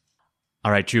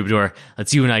 All right, Troubadour,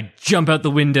 let's you and I jump out the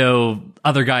window,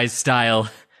 other guys style,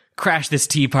 crash this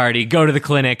tea party, go to the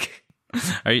clinic.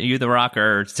 Are you The Rock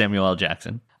or Samuel L.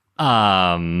 Jackson?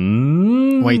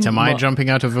 Wait, am I jumping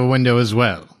out of a window as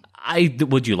well?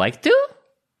 Would you like to?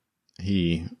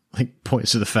 He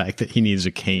points to the fact that he needs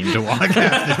a cane to walk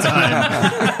half the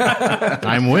time.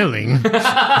 I'm willing.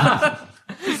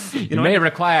 You may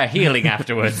require healing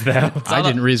afterwards, though. I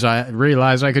didn't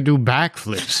realize I could do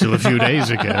backflips till a few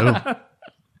days ago.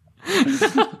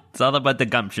 It's all about the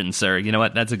gumption, sir. You know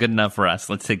what? That's good enough for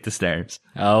us. Let's take the stairs.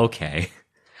 Okay.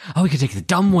 Oh, we could take the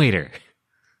dumbwaiter.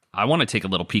 I want to take a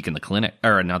little peek in the clinic,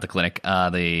 or not the clinic,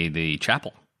 the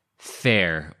chapel.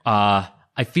 Fair.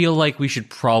 I feel like we should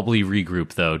probably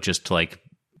regroup, though, just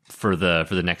for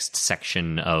the next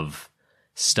section of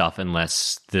stuff,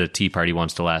 unless the tea party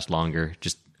wants to last longer.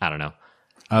 Just, I don't know.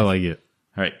 I like it.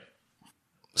 All right.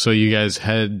 So you guys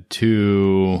head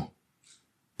to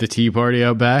the tea party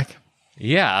out back?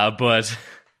 Yeah, but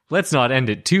let's not end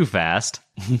it too fast.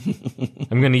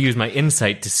 I'm going to use my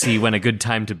insight to see when a good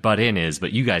time to butt in is,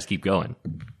 but you guys keep going.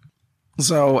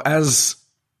 So as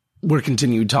we're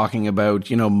continued talking about,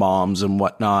 moms and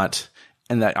whatnot,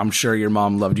 and that I'm sure your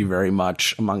mom loved you very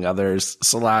much, among others,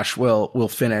 Slash will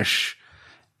finish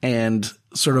and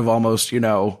sort of almost,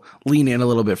 lean in a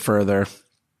little bit further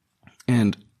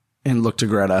and look to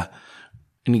Greta.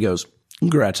 And he goes,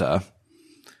 Greta,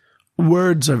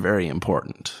 words are very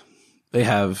important. They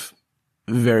have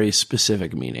very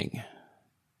specific meaning.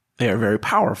 They are very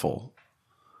powerful.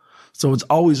 So it's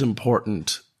always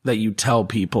important that you tell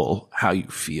people how you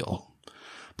feel,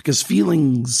 because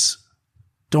feelings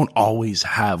don't always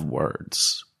have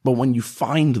words, but when you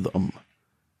find them,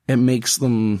 it makes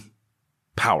them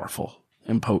powerful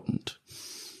and potent.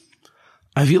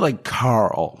 I feel like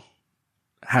Carl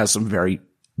has some very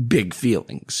big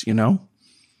feelings, and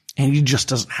he just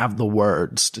doesn't have the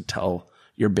words to tell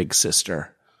your big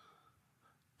sister.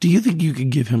 Do you think you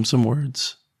could give him some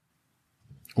words?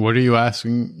 What are you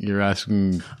asking? You're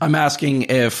asking... I'm asking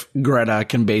if Greta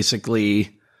can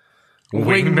basically...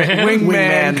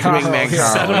 Wingman Carl.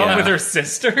 Settle Yeah. up with her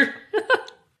sister?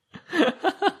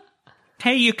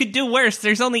 Hey, you could do worse.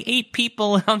 There's only 8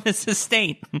 people on this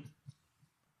estate.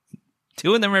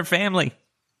 2 of them are family.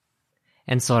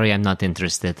 And sorry, I'm not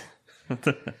interested.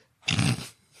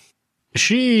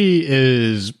 She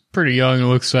is pretty young,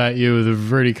 looks at you with a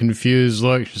very confused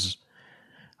look. She says,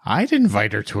 I'd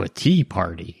invite her to a tea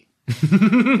party.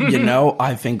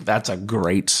 I think that's a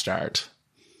great start.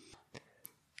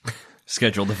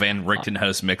 Schedule the Van Richten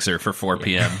House mixer for 4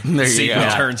 p.m. There you See go.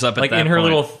 who turns up at Like that in her point.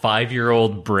 little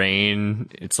 5-year-old brain,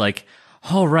 it's like,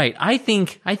 oh, right, I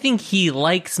think he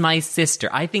likes my sister.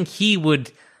 I think he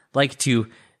would like to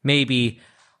maybe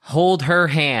hold her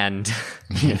hand.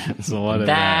 It's a lot of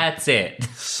that. That's it.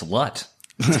 Slut.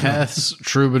 Tess,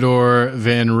 Troubadour,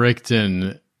 Van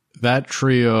Richten, that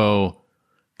trio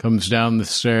comes down the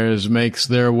stairs, makes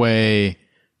their way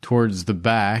towards the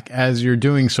back. As you're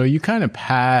doing so, you kind of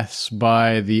pass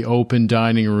by the open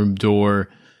dining room door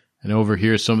and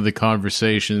overhear some of the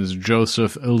conversations.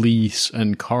 Joseph, Elise,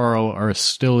 and Carl are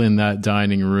still in that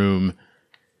dining room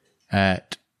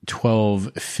at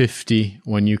 12:50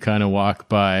 when you kind of walk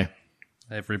by.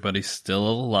 Everybody's still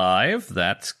alive.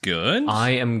 That's good.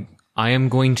 I am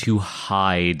going to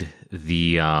hide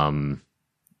the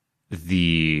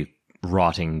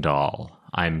rotting doll.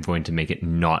 I'm going to make it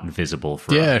not visible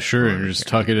for Yeah, sure. Just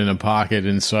tuck it in a pocket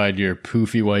inside your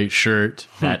poofy white shirt.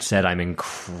 That said, I'm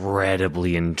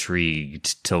incredibly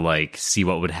intrigued to see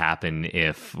what would happen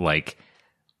if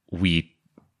we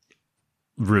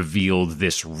revealed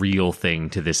this real thing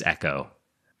to this echo.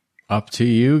 Up to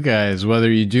you guys, whether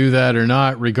you do that or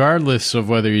not. Regardless of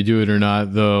whether you do it or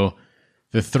not, though,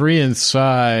 the 3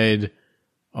 inside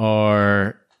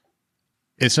are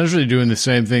essentially doing the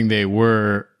same thing they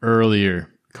were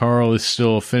earlier. Carl is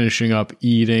still finishing up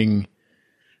eating.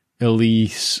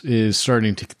 Elise is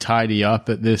starting to tidy up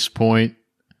at this point.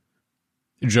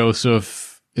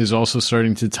 Joseph is also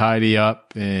starting to tidy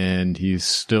up, and he's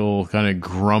still kind of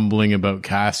grumbling about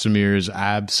Casimir's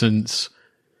absence.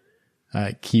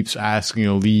 Keeps asking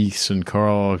Elise and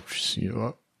Carl,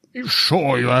 you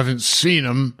sure you haven't seen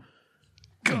him?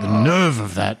 God, the nerve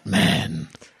of that man.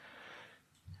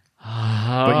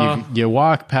 But you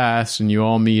walk past and you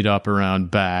all meet up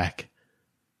around back.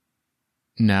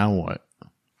 Now what?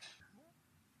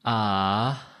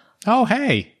 Oh,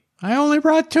 hey, I only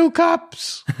brought 2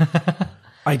 cups.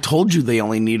 I told you they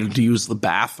only needed to use the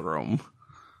bathroom.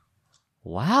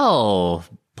 Wow.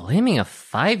 Blaming a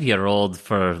 5-year-old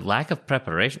for lack of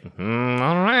preparation.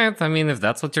 All right. I mean, if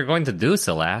that's what you're going to do,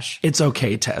 Silash. It's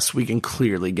okay, Tess. We can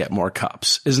clearly get more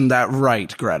cups. Isn't that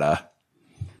right, Greta?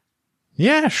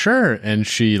 Yeah, sure. And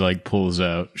she pulls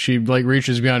out. She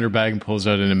reaches behind her bag and pulls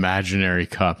out an imaginary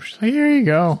cup. She's like, here you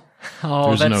go.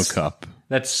 Oh, There's no cup.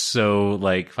 That's so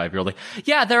 5-year-old.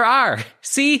 Yeah, there are.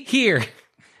 See here.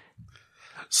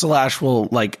 Slash will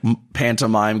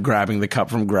pantomime grabbing the cup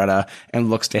from Greta and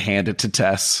looks to hand it to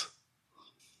Tess.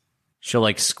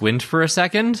 She'll squint for a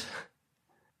second.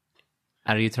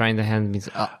 Are you trying to hand me?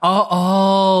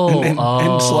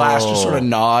 And Slash just sort of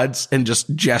nods and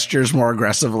just gestures more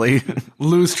aggressively.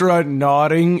 Lustra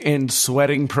nodding and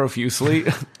sweating profusely.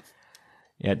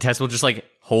 Yeah, Tess will just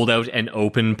hold out an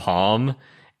open palm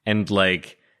and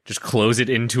just close it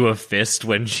into a fist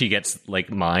when she gets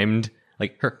mimed.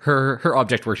 Her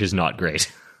object work is not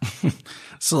great.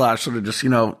 Slash sort of just,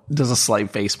 does a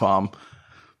slight face palm.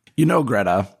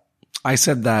 Greta, I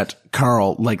said that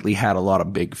Carl likely had a lot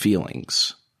of big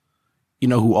feelings. You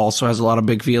know who also has a lot of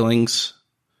big feelings?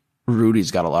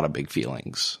 Rudy's got a lot of big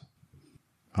feelings.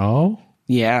 Oh?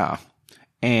 Yeah.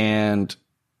 And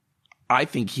I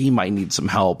think he might need some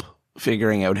help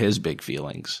figuring out his big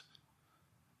feelings.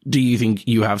 Do you think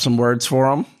you have some words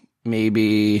for him?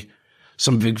 Maybe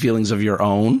some big feelings of your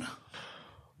own?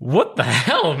 What the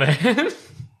hell, man?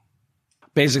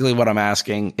 Basically what I'm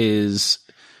asking is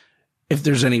if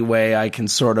there's any way I can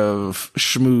sort of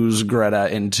schmooze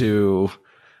Greta into,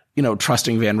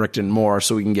 trusting Van Richten more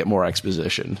so we can get more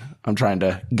exposition. I'm trying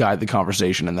to guide the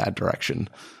conversation in that direction.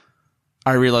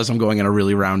 I realize I'm going in a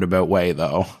really roundabout way,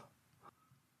 though.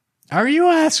 Are you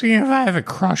asking if I have a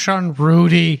crush on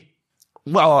Rudy?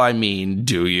 Well, I mean,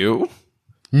 do you?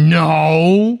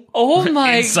 No. Oh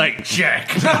my. Insight check.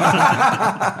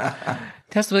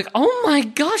 Tess will be oh my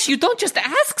gosh, you don't just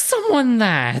ask someone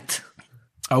that.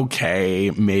 Okay,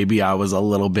 maybe I was a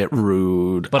little bit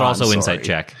rude. But also I'm insight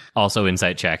sorry. check. Also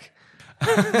insight check.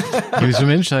 Do some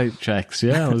insight checks.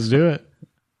 Yeah, let's do it.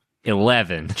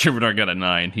 11. Troubadour got a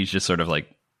 9. He's just sort of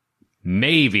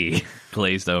Maybe.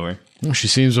 glazed over. She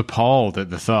seems appalled at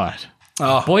the thought.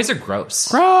 Boys are gross.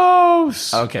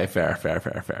 Gross. Okay,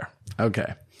 fair.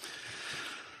 Okay.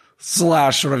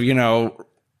 Slash sort of,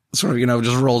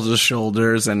 just rolls his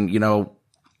shoulders and,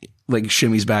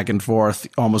 shimmies back and forth,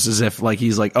 almost as if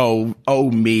he's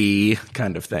oh me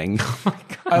kind of thing.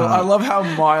 I love how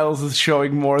Miles is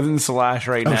showing more than Slash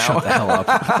right now. Shut the hell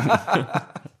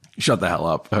up. Shut the hell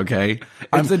up, okay?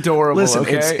 It's adorable, Listen,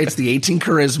 okay? it's the 18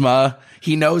 charisma.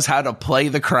 He knows how to play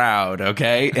the crowd,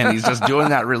 okay? And he's just doing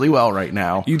that really well right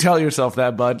now. You tell yourself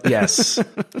that, bud. Yes.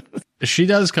 She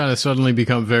does kind of suddenly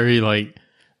become very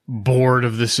bored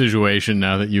of the situation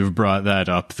now that you've brought that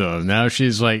up, though. Now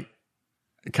she's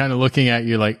kind of looking at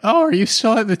you oh, are you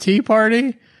still at the tea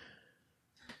party?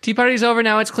 Tea party's over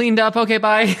now. It's cleaned up. Okay,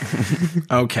 bye.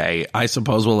 Okay, I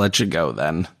suppose we'll let you go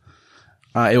then.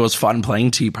 It was fun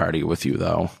playing Tea Party with you,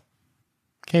 though.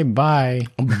 Okay, bye.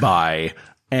 Bye.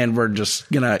 And we're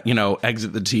just gonna,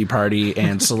 exit the Tea Party,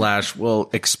 and Slash will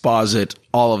exposit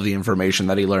all of the information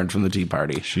that he learned from the Tea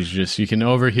Party. You can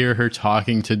overhear her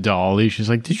talking to Dolly. She's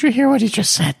like, did you hear what he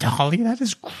just said, Dolly? That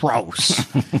is gross.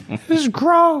 This is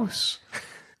gross.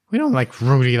 We don't like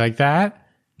Rudy like that.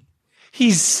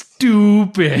 He's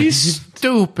stupid. He's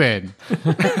stupid.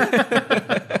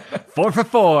 4 for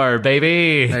 4,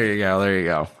 baby. There you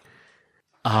go.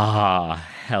 Ah,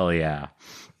 hell yeah.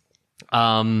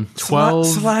 12.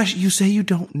 Slash, you say you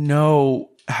don't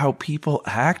know how people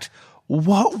act?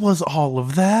 What was all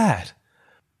of that?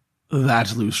 That,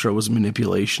 Lustra, was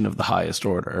manipulation of the highest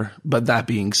order. But that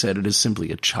being said, it is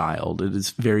simply a child. It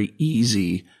is very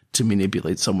easy to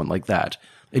manipulate someone like that.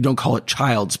 They don't call it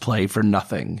child's play for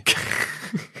nothing.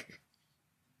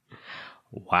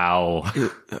 Wow.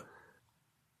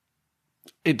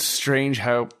 It's strange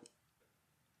how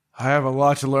I have a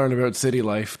lot to learn about city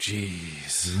life.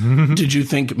 Jeez. Did you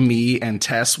think me and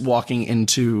Tess walking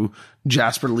into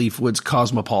Jasper Leafwood's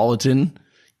Cosmopolitan,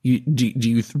 do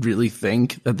you really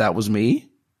think that was me?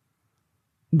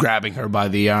 Grabbing her by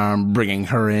the arm, bringing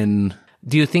her in.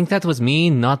 Do you think that was me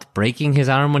not breaking his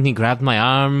arm when he grabbed my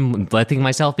arm and letting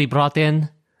myself be brought in?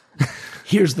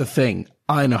 Here's the thing.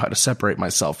 I know how to separate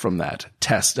myself from that.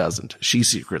 Tess doesn't. She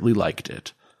secretly liked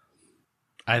it.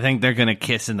 I think they're going to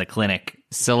kiss in the clinic.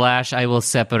 Slash, I will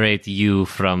separate you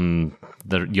from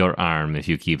your arm if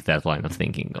you keep that line of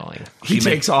thinking going. He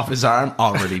takes off his arm,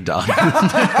 already done.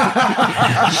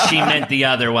 She meant the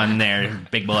other one there,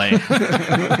 big boy.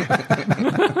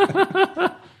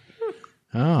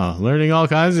 Oh, learning all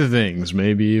kinds of things.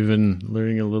 Maybe even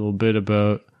learning a little bit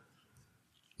about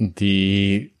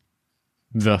the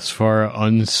thus far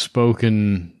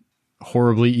unspoken,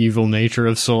 horribly evil nature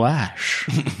of Slash.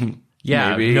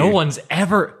 Yeah, Maybe. no one's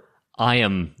ever... I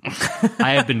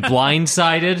have been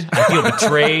blindsided. I feel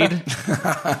betrayed.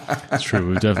 That's true.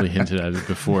 We've definitely hinted at it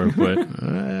before, but I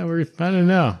don't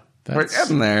know. We're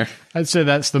getting there. I'd say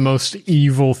that's the most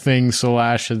evil thing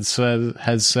Slash has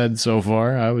said so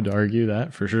far. I would argue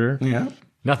that for sure. Yeah.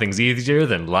 Nothing's easier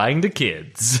than lying to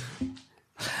kids.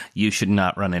 You should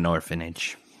not run an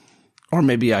orphanage. Or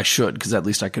maybe I should, because at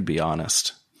least I could be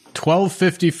honest.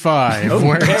 12:55.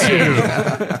 Where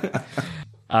to?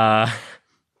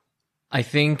 I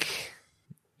think,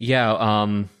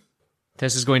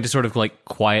 Tess is going to sort of like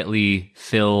quietly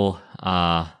fill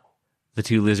the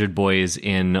two lizard boys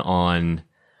in on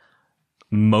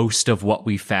most of what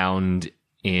we found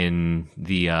in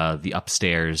the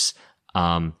upstairs.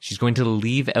 She's going to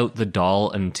leave out the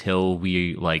doll until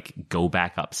we like go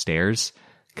back upstairs,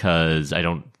 because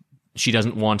she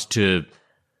doesn't want to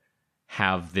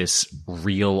have this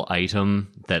real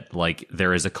item that like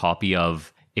there is a copy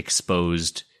of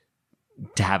exposed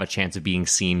to have a chance of being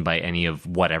seen by any of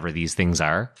whatever these things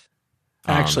are.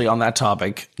 Actually, on that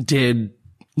topic, did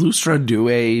Lustra do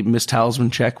a Talisman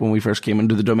check when we first came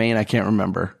into the domain? I can't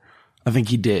remember. I think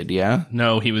he did, yeah?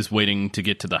 No, he was waiting to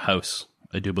get to the house,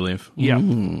 I do believe. Yeah.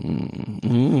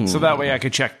 So that way I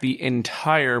could check the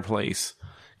entire place,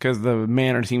 because the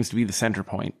manor seems to be the center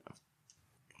point.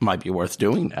 Might be worth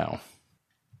doing now.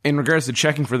 In regards to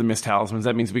checking for the Talismans,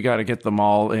 that means we got to get them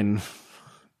all in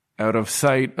out of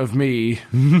sight of me.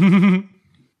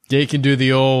 They can do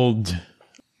the old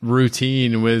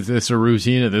routine with it's a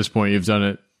routine at this point. You've done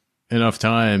it enough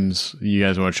times. You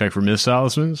guys want to check for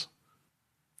talismans?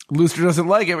 Lustra doesn't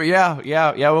like it, but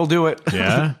yeah, we'll do it.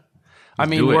 Yeah. I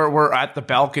mean, we're at the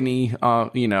balcony,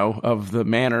 of the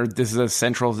manor. This is as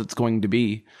central as it's going to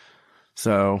be.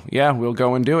 So yeah, we'll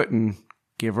go and do it and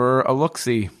give her a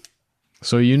look-see.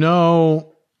 So you know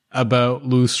about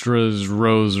Lustra's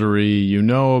rosary, you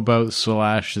know about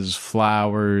Slash's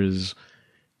flowers,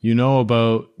 you know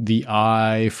about the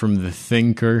eye from the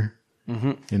Thinker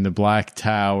in the Black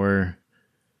Tower.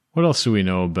 What else do we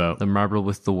know about? The marble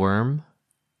with the worm?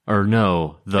 Or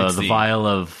no, the vial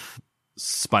of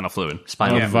spinal fluid.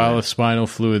 The vial of spinal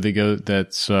fluid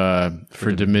that's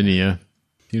for Dominia.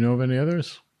 Do you know of any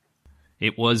others?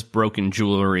 It was broken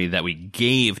jewelry that we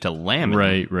gave to Lamb.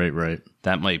 Right.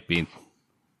 That might be...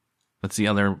 What's the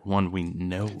other one we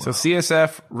know So of?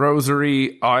 CSF,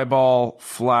 rosary, eyeball,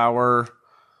 flower.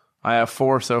 I have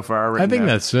 4 so far. I think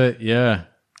that's it, yeah.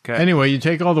 Okay. Anyway, you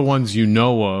take all the ones you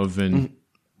know of and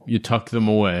you tuck them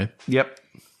away. Yep.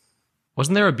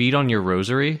 Wasn't there a bead on your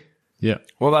rosary? Yeah.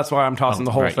 Well, that's why I'm tossing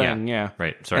the whole right, thing. Yeah.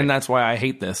 Right, sorry. And that's why I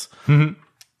hate this.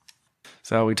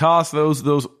 So we toss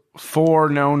those 4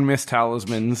 known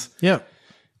talismans Yep.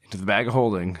 into the bag of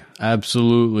holding.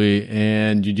 Absolutely.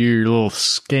 And you do your little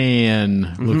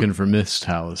scan looking for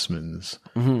talismans.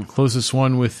 Closest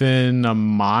one within a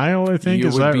mile, I think. You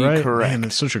Is would that be right? correct. Man,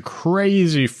 it's such a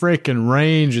crazy freaking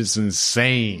range. It's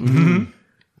insane.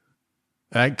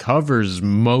 That covers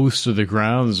most of the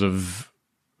grounds of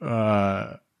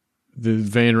the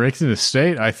Van Richten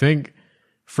estate. I think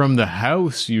from the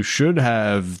house, you should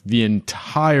have the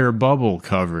entire bubble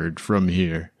covered from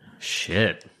here.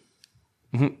 Shit.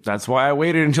 That's why I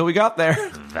waited until we got there.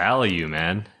 Value,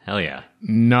 man. Hell yeah.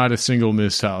 Not a single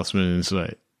talisman in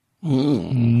sight.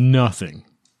 Nothing.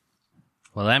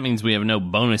 Well, that means we have no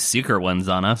bonus secret ones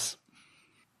on us.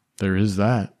 There is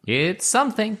that. It's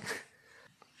something.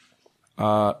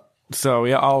 So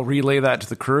yeah, I'll relay that to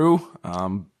the crew.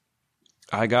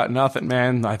 I got nothing,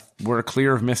 man. We're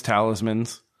clear of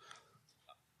talismans.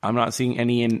 I'm not seeing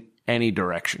any in any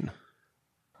direction.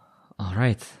 All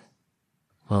right.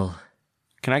 Well,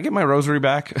 Can I get my rosary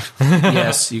back?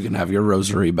 Yes, you can have your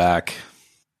rosary back.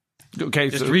 Okay,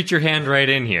 just so, reach your hand right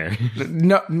in here.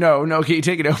 no. Can you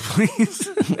take it out, please?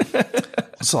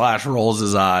 Slash rolls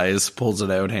his eyes, pulls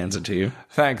it out, hands it to you.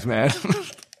 Thanks, man.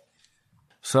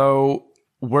 So,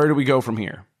 where do we go from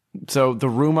here? So, the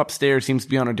room upstairs seems to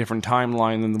be on a different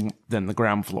timeline than the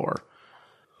ground floor.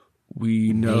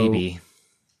 We know. Maybe.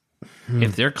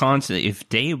 If they're constantly,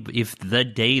 if the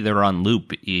day they're on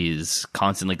loop is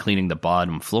constantly cleaning the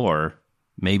bottom floor,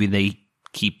 maybe they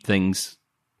keep things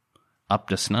up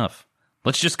to snuff.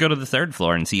 Let's just go to the third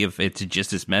floor and see if it's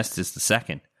just as messed as the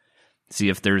second. See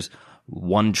if there's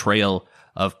one trail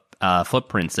of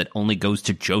footprints that only goes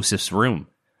to Joseph's room.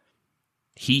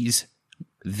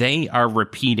 They are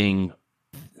repeating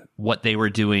what they were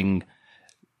doing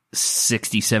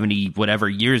 60, 70, whatever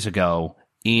years ago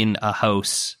in a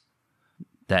house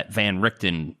that Van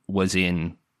Richten was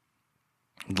in,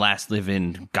 last lived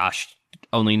in, gosh,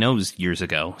 only knows years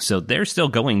ago. So they're still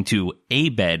going to a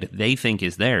bed they think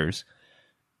is theirs.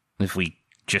 If we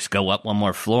just go up one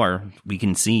more floor, we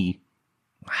can see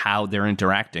how they're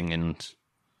interacting and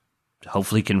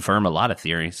hopefully confirm a lot of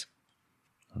theories.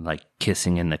 Like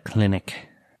kissing in the clinic.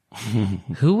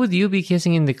 Who would you be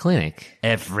kissing in the clinic?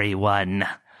 Everyone.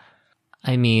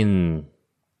 I mean,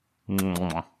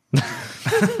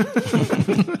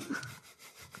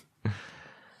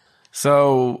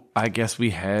 So I guess we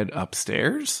head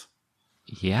upstairs.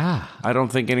 yeah. I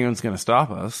don't think anyone's going to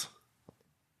stop us.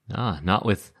 Not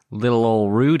with little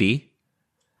old Rudy.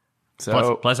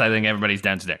 So, Plus, I think everybody's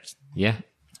downstairs. Yeah.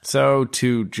 so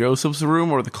to Joseph's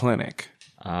room or the clinic?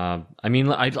 I mean,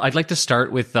 I'd like to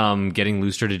start with getting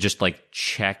Looster to just like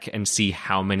check and see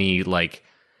how many like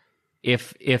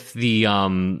if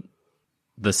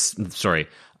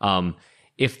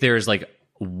there's like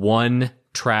one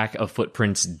track of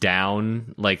footprints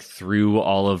down like through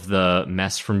all of the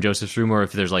mess from Joseph's room, or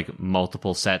if there's like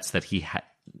multiple sets that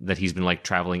that he's been like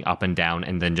traveling up and down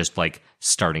and then just like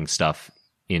starting stuff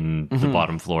in the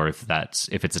bottom floor if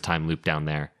it's a time loop down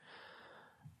there.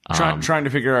 Trying to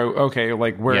figure out, okay,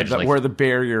 like where Yeah, just where the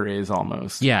barrier is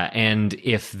almost. Yeah, and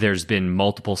if there's been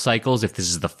multiple cycles, if this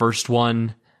is the first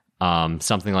one,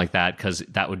 something like that, because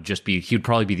that would just be, he'd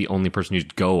probably be the only person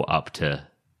who'd go up to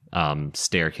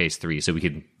staircase 3, so we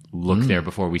could look there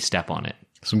before we step on it.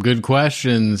 Some good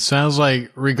questions. Sounds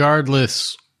like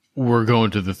regardless, we're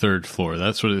going to the third floor.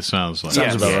 That's what it sounds like.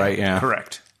 Sounds about right, yeah.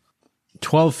 Correct.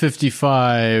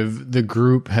 12:55, the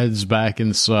group heads back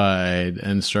inside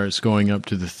and starts going up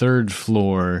to the third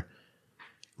floor,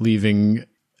 leaving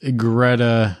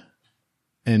Greta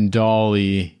and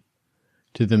Dolly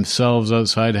to themselves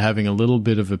outside having a little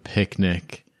bit of a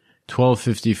picnic.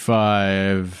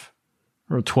 12:55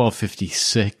 or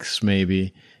 12:56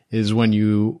 maybe is when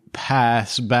you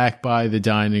pass back by the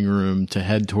dining room to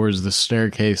head towards the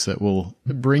staircase that will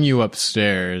bring you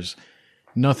upstairs.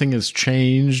 Nothing has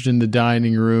changed in the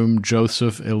dining room.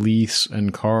 Joseph, Elise,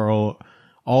 and Carl,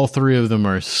 all three of them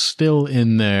are still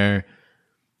in there.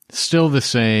 Still the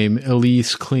same.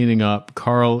 Elise cleaning up,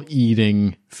 Carl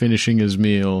eating, finishing his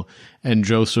meal, and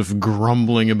Joseph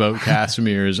grumbling about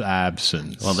Casimir's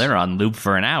absence. Well, they're on loop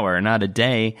for an hour, not a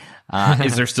day.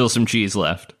 Is there still some cheese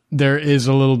left? There is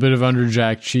a little bit of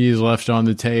underjack cheese left on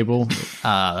the table.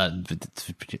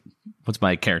 What's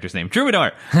my character's name?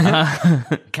 Troubadour.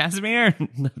 Casimir.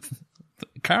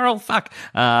 Carl. Fuck.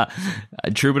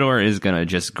 Troubadour is gonna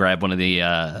just grab one of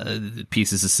the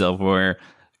pieces of silverware,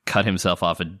 cut himself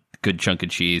off a good chunk of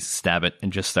cheese, stab it,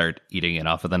 and just start eating it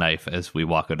off of the knife as we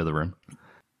walk out of the room.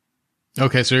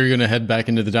 Okay, so you're going to head back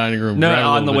into the dining room. No, grab a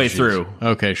on little the bit way of cheese. through.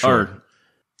 Okay, sure. Or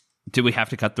do we have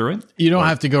to cut through it? You don't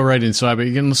have to go right inside, but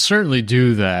you can certainly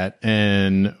do that.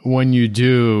 And when you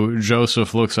do,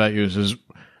 Joseph looks at you and says,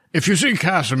 "If you see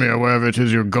Casimir, wherever it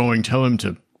is you're going, tell him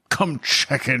to come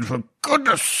check in, for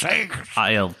goodness sake."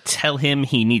 I'll tell him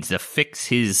he needs to fix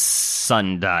his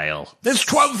sundial. It's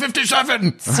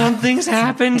 12:57. Something's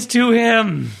happened to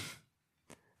him.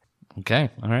 Okay,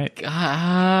 all right.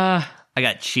 I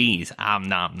got cheese. Nom,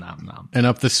 nom, nom. And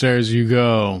up the stairs you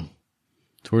go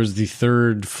towards the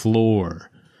third floor.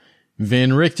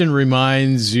 Van Richten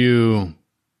reminds you,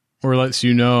 or lets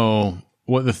you know,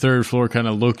 what the third floor kind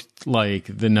of looked like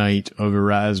the night of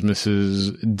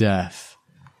Erasmus's death.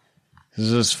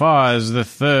 As far as the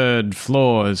third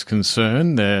floor is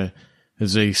concerned, there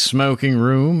is a smoking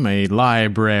room, a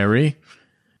library,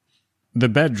 the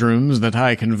bedrooms that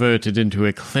I converted into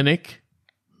a clinic,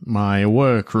 my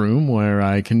workroom where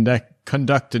I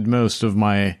conducted most of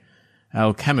my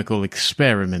alchemical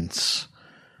experiments.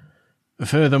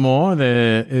 Furthermore,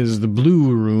 there is the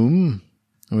blue room,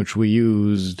 which we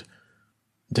used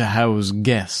to house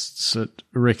guests at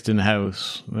Richten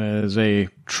House. There's a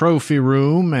trophy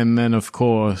room, and then, of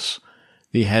course,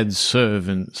 the head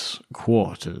servant's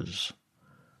quarters.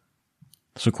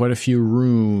 So quite a few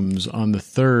rooms on the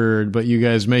third, but you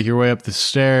guys make your way up the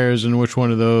stairs, and which one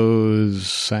of those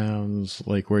sounds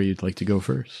like where you'd like to go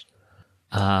first?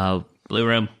 Blue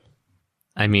room.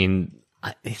 I mean,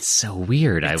 it's so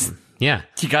weird. Yeah.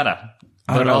 You gotta.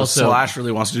 I don't But know. also- Slash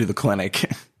really wants to do the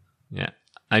clinic. Yeah.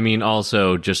 I mean,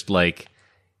 also, just like,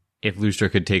 if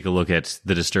Lustra could take a look at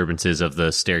the disturbances of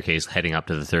the staircase heading up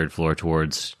to the third floor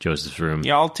towards Joseph's room.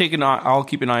 Yeah, I'll keep an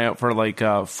eye out for like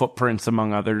footprints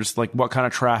among others. Like what kind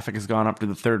of traffic has gone up to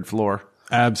the third floor?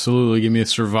 Absolutely. Give me a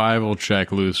survival check,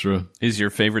 Lustra. Is your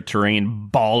favorite terrain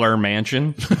Baller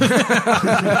Mansion?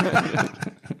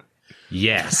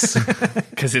 Yes.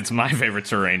 Because it's my favorite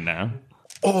terrain now.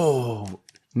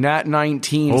 Nat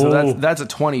 19, so that's a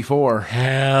 24.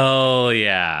 Hell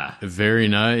yeah. Very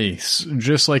nice.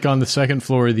 Just like on the second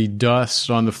floor, the dust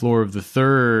on the floor of the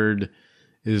third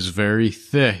is very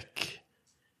thick.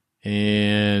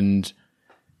 And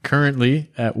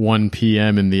currently at 1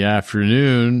 p.m. in the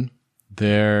afternoon,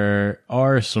 there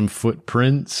are some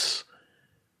footprints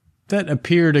that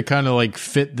appear to kind of like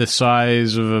fit the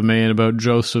size of a man about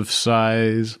Joseph's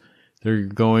size. They're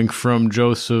going from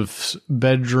Joseph's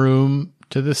bedroom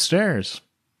to the stairs,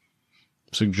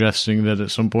 suggesting that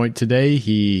at some point today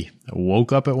he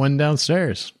woke up and went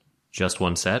downstairs. Just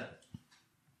one set?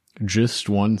 Just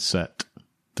one set.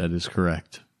 That is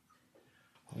correct.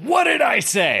 What did I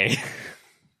say?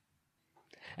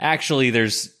 Actually,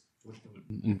 there's...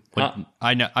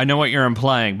 I know what you're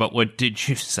implying, but what did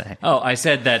you say? Oh, I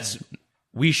said that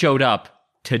we showed up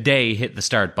today, hit the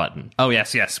start button. Oh,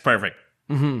 yes, perfect.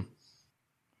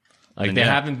 Like And they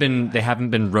yeah. haven't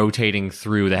been rotating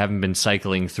through, they haven't been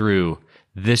cycling through.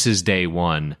 This is day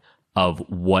one of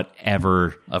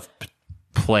whatever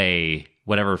play,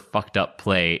 whatever fucked up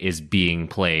play is being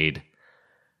played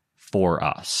for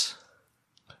us.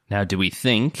 Now, do we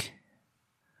think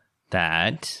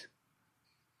that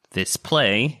this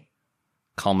play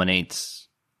culminates,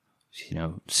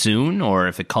 soon, or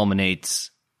if it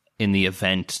culminates in the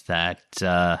event that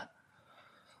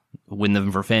when the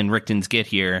Van Richtens get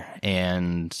here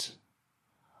and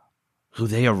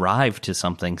they arrive to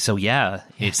something? So yeah,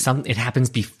 It happens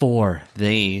before.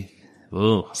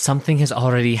 Something has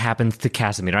already happened to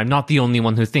Casimir. I'm not the only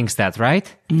one who thinks that,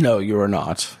 right? No, you are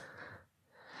not.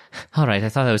 All right, I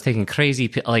thought I was taking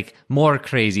more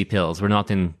crazy pills. We're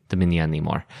not in Dominion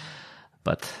anymore.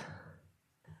 But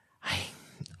I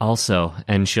also,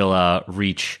 and she'll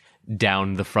reach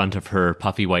down the front of her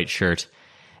puffy white shirt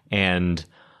and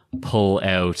pull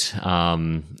out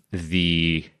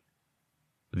the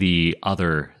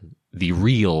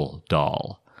real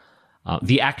doll.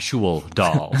 The actual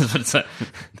doll. Shut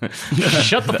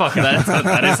the fuck up.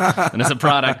 That is a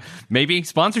product. Maybe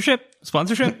sponsorship?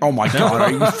 Oh my god,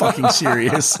 are you fucking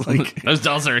serious? Like, Those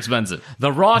dolls are expensive.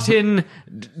 The rotten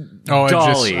Oh,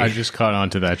 dolly. I just caught on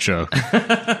to that joke.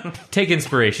 Take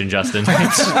inspiration, Justin.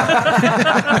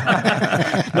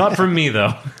 Not from me,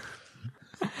 though.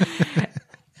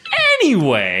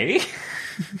 Anyway.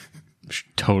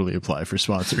 Should totally apply for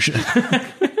sponsorship.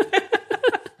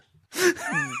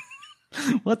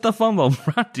 What the fumble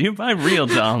brought to you by Real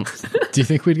Dolls. Do you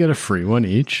think we'd get a free one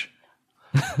each?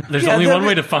 There's only one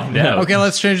way to find out. Okay,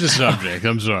 let's change the subject.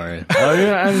 I'm sorry.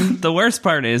 The worst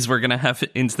part is we're going to have,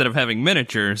 instead of having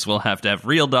miniatures, we'll have to have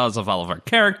real dolls of all of our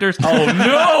characters. Oh,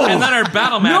 no! And then our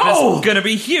battle map is going to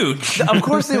be huge. Of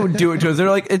course they would do it to us. They're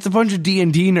like, it's a bunch of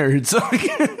D&D nerds.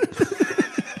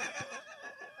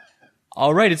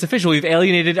 All right, it's official. We've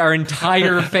alienated our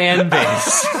entire fan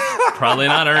base. Probably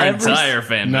not our entire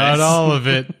fan base. Not all of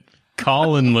it.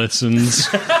 Colin listens.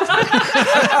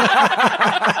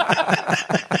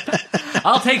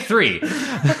 I'll take 3.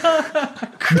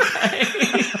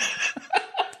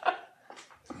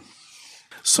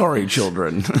 sorry,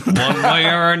 children. One way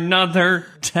or another,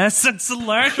 Tess and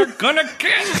Slash are gonna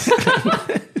kiss.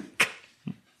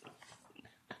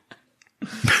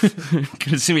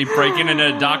 Gonna see me breaking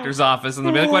into a doctor's office and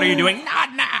they'll be like, what are you doing? Not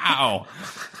now.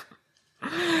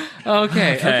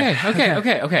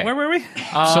 Okay. Where were we?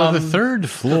 So the third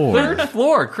floor. Third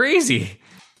floor, crazy.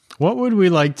 What would we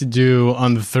like to do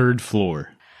on the third floor?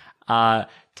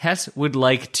 Tess would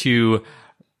like to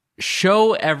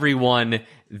show everyone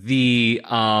the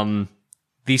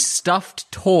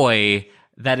stuffed toy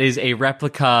that is a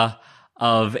replica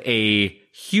of a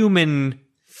human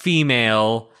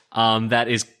female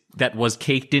that was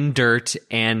caked in dirt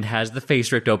and has the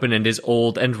face ripped open and is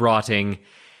old and rotting.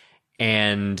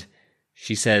 And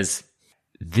she says,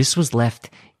 "This was left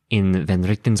in Van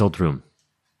Richten's old room.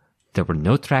 There were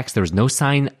no tracks. There was no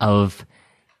sign of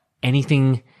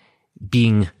anything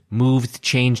being moved,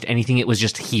 changed, anything. It was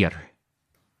just here."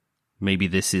 Maybe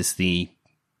this is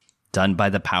done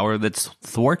by the power that's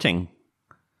thwarting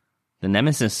the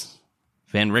nemesis.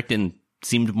 Van Richten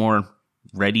seemed more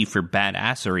ready for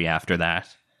badassery after that.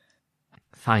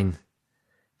 Fine.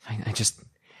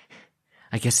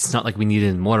 I guess it's not like we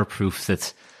needed more proof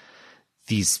that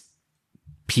these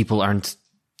people aren't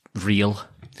real?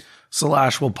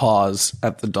 Slash will pause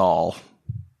at the doll,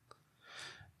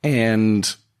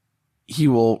 and he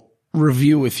will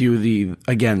review with you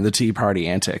the tea party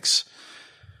antics.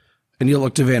 And you'll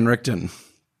look to Van Richten.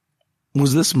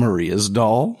 Was this Maria's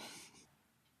doll?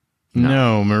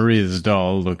 No, Maria's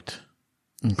doll looked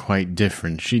quite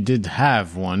different. She did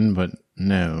have one, but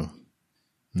no.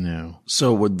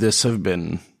 So would this have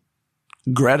been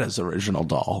Greta's original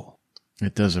doll?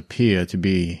 It does appear to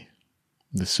be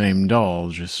the same doll,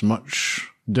 just much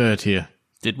dirtier.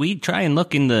 Did we try and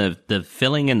look in the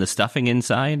filling and the stuffing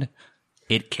inside?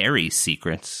 It carries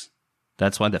secrets.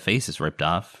 That's why the face is ripped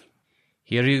off.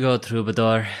 Here you go,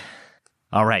 Troubadour.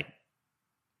 All right.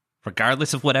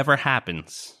 Regardless of whatever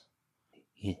happens,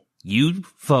 you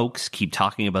folks keep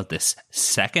talking about this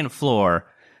second floor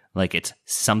like it's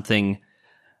something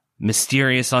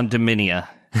mysterious on Dominia.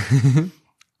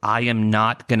 I am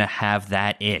not going to have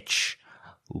that itch.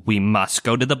 We must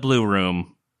go to the blue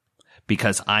room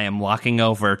because I am walking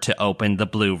over to open the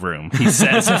blue room, he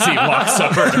says as he walks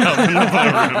over to open the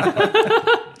blue room.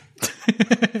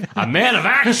 A man of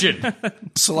action!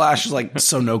 Slash is like,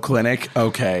 so no clinic?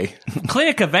 Okay.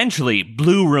 Clinic eventually,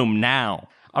 blue room now.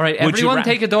 All right, Would you everyone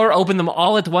take a door, open them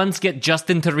all at once, get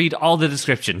Justin to read all the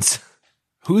descriptions.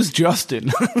 Who's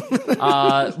Justin?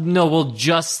 No, we'll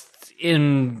just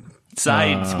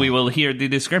Sides, we will hear the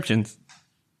descriptions.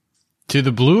 To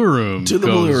the blue room. To the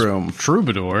goes blue room.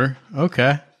 Troubadour.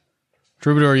 Okay.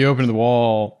 Troubadour, you open the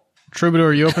wall.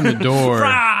 Troubadour, you open the door.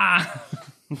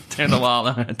 Tear the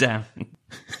wall down.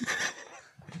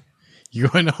 You're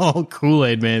going all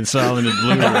Kool-Aid Man style in the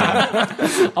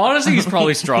blue room. Honestly, he's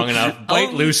probably strong enough. Bite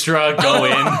Lustra, go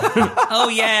in. Oh,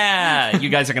 yeah. You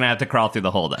guys are going to have to crawl through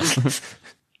the hole, then.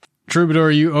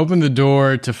 Troubadour, you open the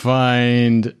door to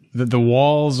find that the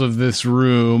walls of this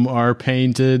room are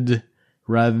painted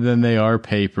rather than they are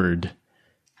papered.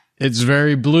 It's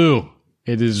very blue.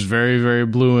 It is very, very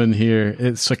blue in here.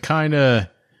 It's a kind of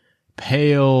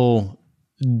pale,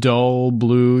 dull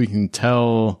blue. You can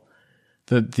tell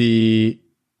that the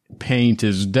paint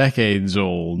is decades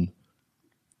old.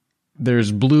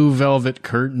 There's blue velvet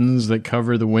curtains that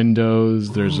cover the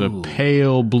windows. There's a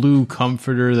pale blue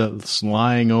comforter that's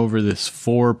lying over this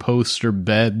 4-poster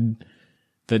bed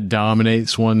that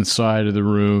dominates one side of the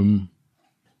room.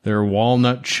 There are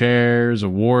walnut chairs, a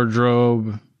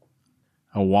wardrobe,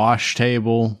 a wash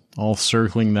table, all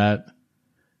circling that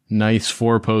nice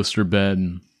 4-poster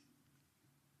bed.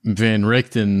 Van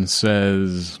Richten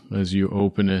says, as you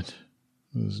open it,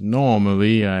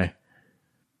 normally I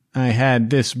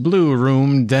had this blue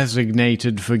room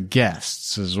designated for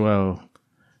guests as well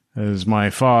as my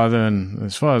father, and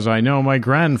as far as I know, my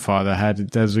grandfather had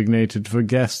it designated for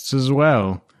guests as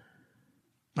well.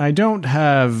 I don't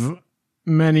have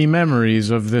many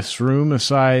memories of this room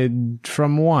aside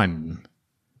from one.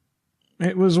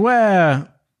 It was where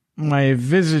my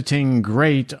visiting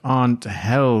great-aunt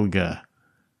Helga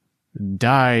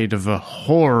died of a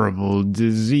horrible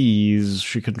disease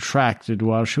she contracted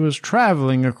while she was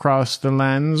traveling across the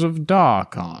lands of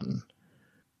Darkon.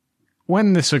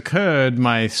 When this occurred,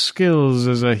 my skills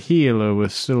as a healer were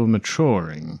still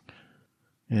maturing,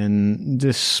 and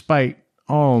despite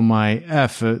all my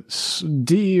efforts,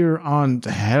 dear Aunt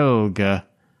Helga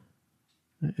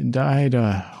died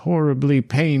a horribly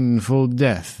painful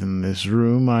death in this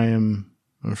room, I am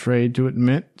afraid to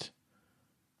admit.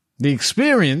 The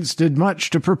experience did much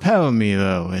to propel me,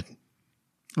 though. It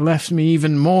left me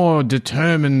even more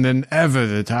determined than ever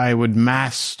that I would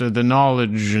master the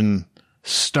knowledge and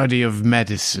study of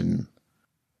medicine.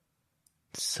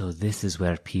 So this is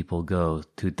where people go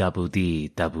to double-D,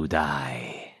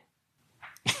 double-die.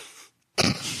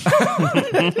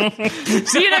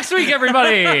 See you next week,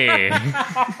 everybody!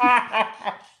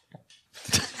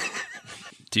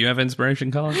 Do you have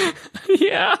inspiration, Colin?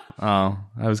 Yeah. Oh,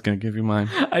 I was going to give you mine.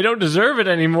 I don't deserve it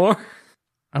anymore.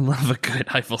 I love a good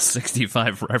Eiffel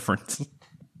 65 reference.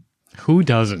 Who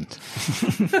doesn't?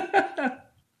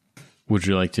 Would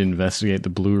you like to investigate the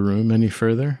blue room any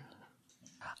further?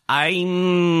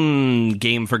 I'm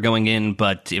game for going in,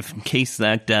 but if in case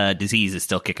that disease is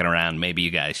still kicking around, maybe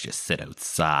you guys just sit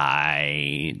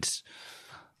outside.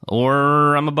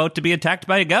 Or I'm about to be attacked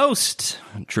by a ghost.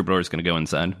 Troubadour's going to go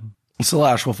inside.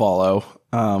 Slash will follow.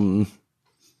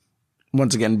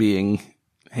 Once again, being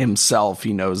himself,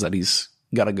 he knows that he's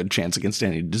got a good chance against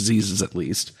any diseases, at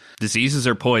least. Diseases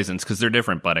are poisons, because they're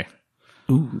different, buddy.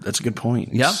 Ooh, that's a good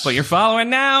point. Yep, but you're following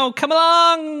now. Come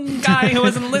along, guy who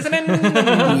wasn't listening.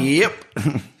 Yep.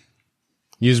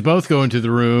 Yous both go into the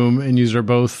room, and yous are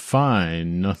both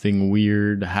fine. Nothing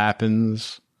weird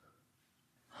happens.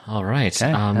 All right.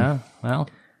 Okay, Well,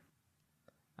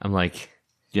 I'm like,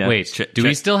 yeah. wait, do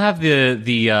we still have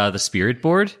the spirit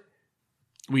board?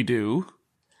 We do.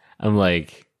 I'm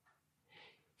like,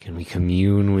 can we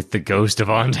commune with the ghost of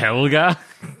Aunt Helga?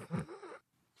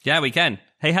 Yeah, we can.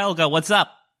 Hey, Helga, what's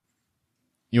up?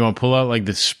 You want to pull out like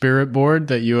the spirit board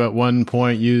that you at one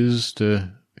point used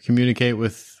to communicate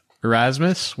with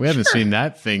Erasmus? We haven't seen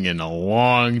that thing in a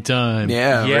long time.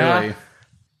 Yeah, really.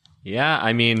 Yeah,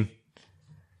 I mean,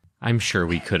 I'm sure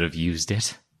we could have used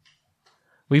it.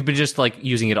 We've been just like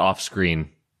using it off screen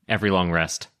every long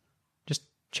rest. Just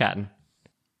chatting.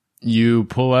 You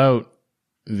pull out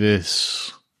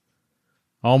this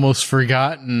almost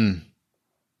forgotten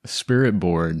spirit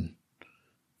board.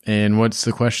 And what's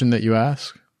the question that you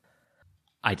ask?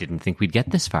 I didn't think we'd get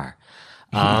this far.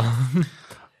 Are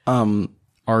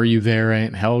you there,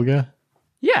 Aunt Helga?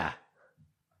 Yeah.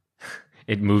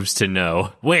 It moves to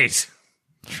no. Wait.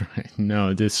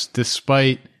 No,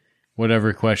 despite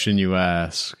whatever question you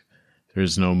ask,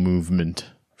 there's no movement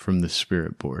from the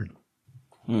spirit board.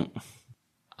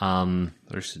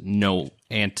 There's no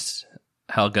Aunt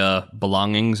Helga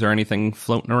belongings or anything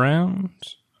floating around?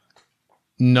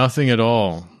 Nothing at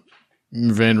all.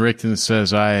 Van Richten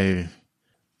says I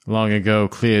long ago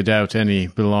cleared out any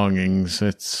belongings.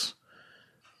 It's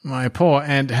my poor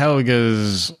Aunt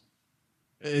Helga's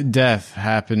death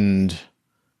happened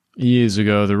years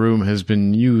ago. The room has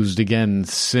been used again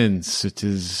since. It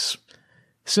is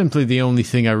simply the only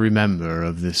thing I remember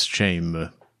of this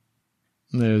chamber.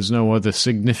 There's no other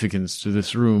significance to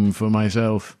this room for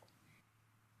myself.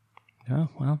 Oh,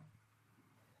 well.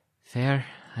 Fair.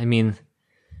 I mean,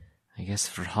 I guess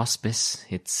for hospice,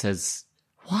 it says,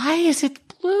 why is it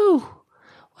blue?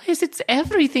 Why is it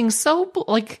everything so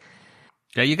like...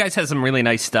 Yeah, you guys have some really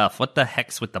nice stuff. What the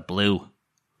heck's with the blue?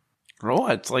 Oh,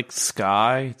 it's like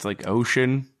sky. It's like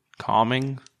ocean.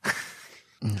 Calming.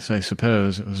 Yes, I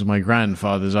suppose it was my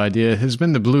grandfather's idea. It has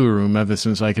been the blue room ever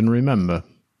since I can remember.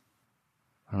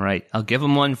 All right, I'll give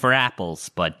him one for apples,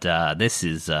 but this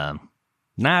is...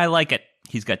 Nah, I like it.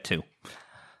 He's got two.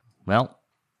 Well,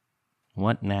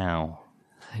 what now?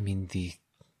 I mean, the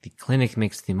clinic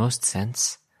makes the most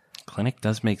sense. Clinic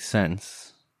does make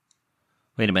sense.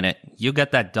 Wait a minute. You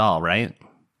got that doll, right?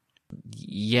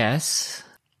 Yes.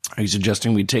 Are you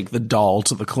suggesting we take the doll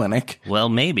to the clinic? Well,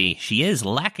 maybe. She is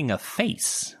lacking a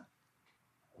face.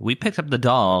 We picked up the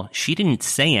doll. She didn't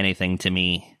say anything to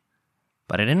me.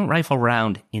 But I didn't rifle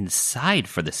around inside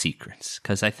for the secrets,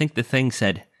 because I think the thing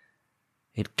said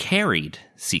it carried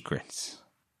secrets.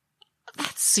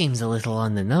 That seems a little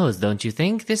on the nose, don't you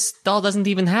think? This doll doesn't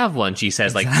even have one, she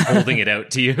says, like holding it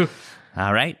out to you.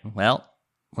 All right, well,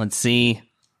 let's see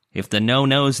if the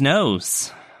knows.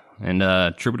 And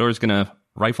Troubadour's going to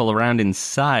rifle around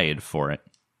inside for it.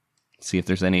 See if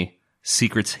there's any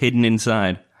secrets hidden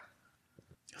inside.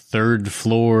 Third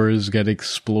floors get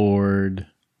explored.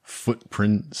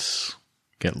 Footprints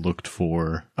get looked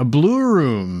for. A blue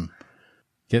room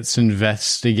gets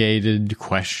investigated.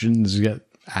 Questions get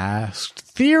asked.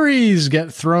 Theories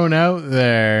get thrown out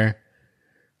there.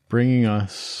 Bringing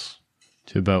us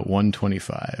to about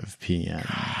 1:25 p.m.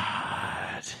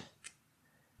 God.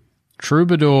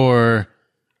 Troubadour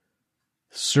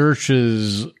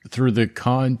searches through the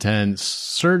contents,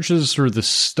 searches through the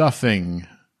stuffing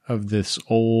of this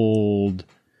old,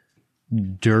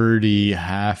 dirty,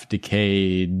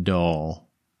 half-decayed doll.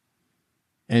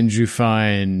 And you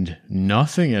find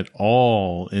nothing at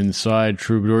all inside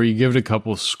Troubadour. You give it a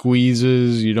couple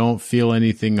squeezes. You don't feel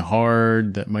anything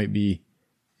hard that might be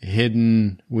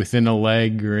hidden within a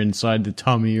leg or inside the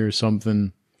tummy or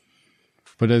something.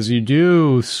 But as you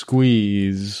do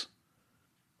squeeze,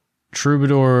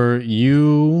 Troubadour,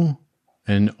 you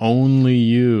and only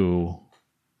you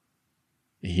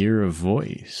hear a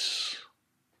voice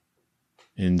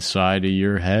inside of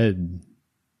your head.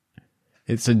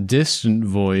 It's a distant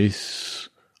voice,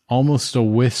 almost a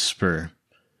whisper.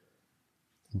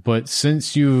 But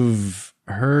since you've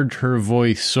heard her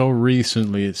voice so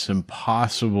recently, it's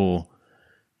impossible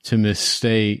to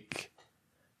mistake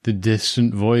the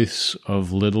distant voice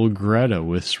of little Greta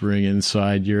whispering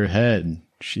inside your head.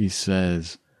 She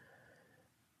says,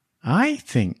 I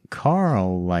think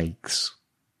Carl likes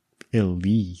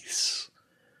Elise,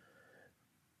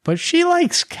 but she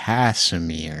likes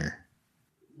Casimir.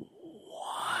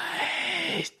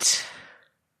 What?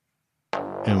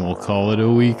 And we'll call it a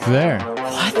week there.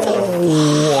 What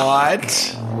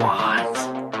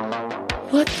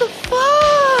the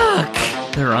fuck?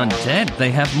 They're undead.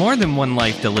 They have more than one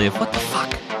life to live. What the fuck?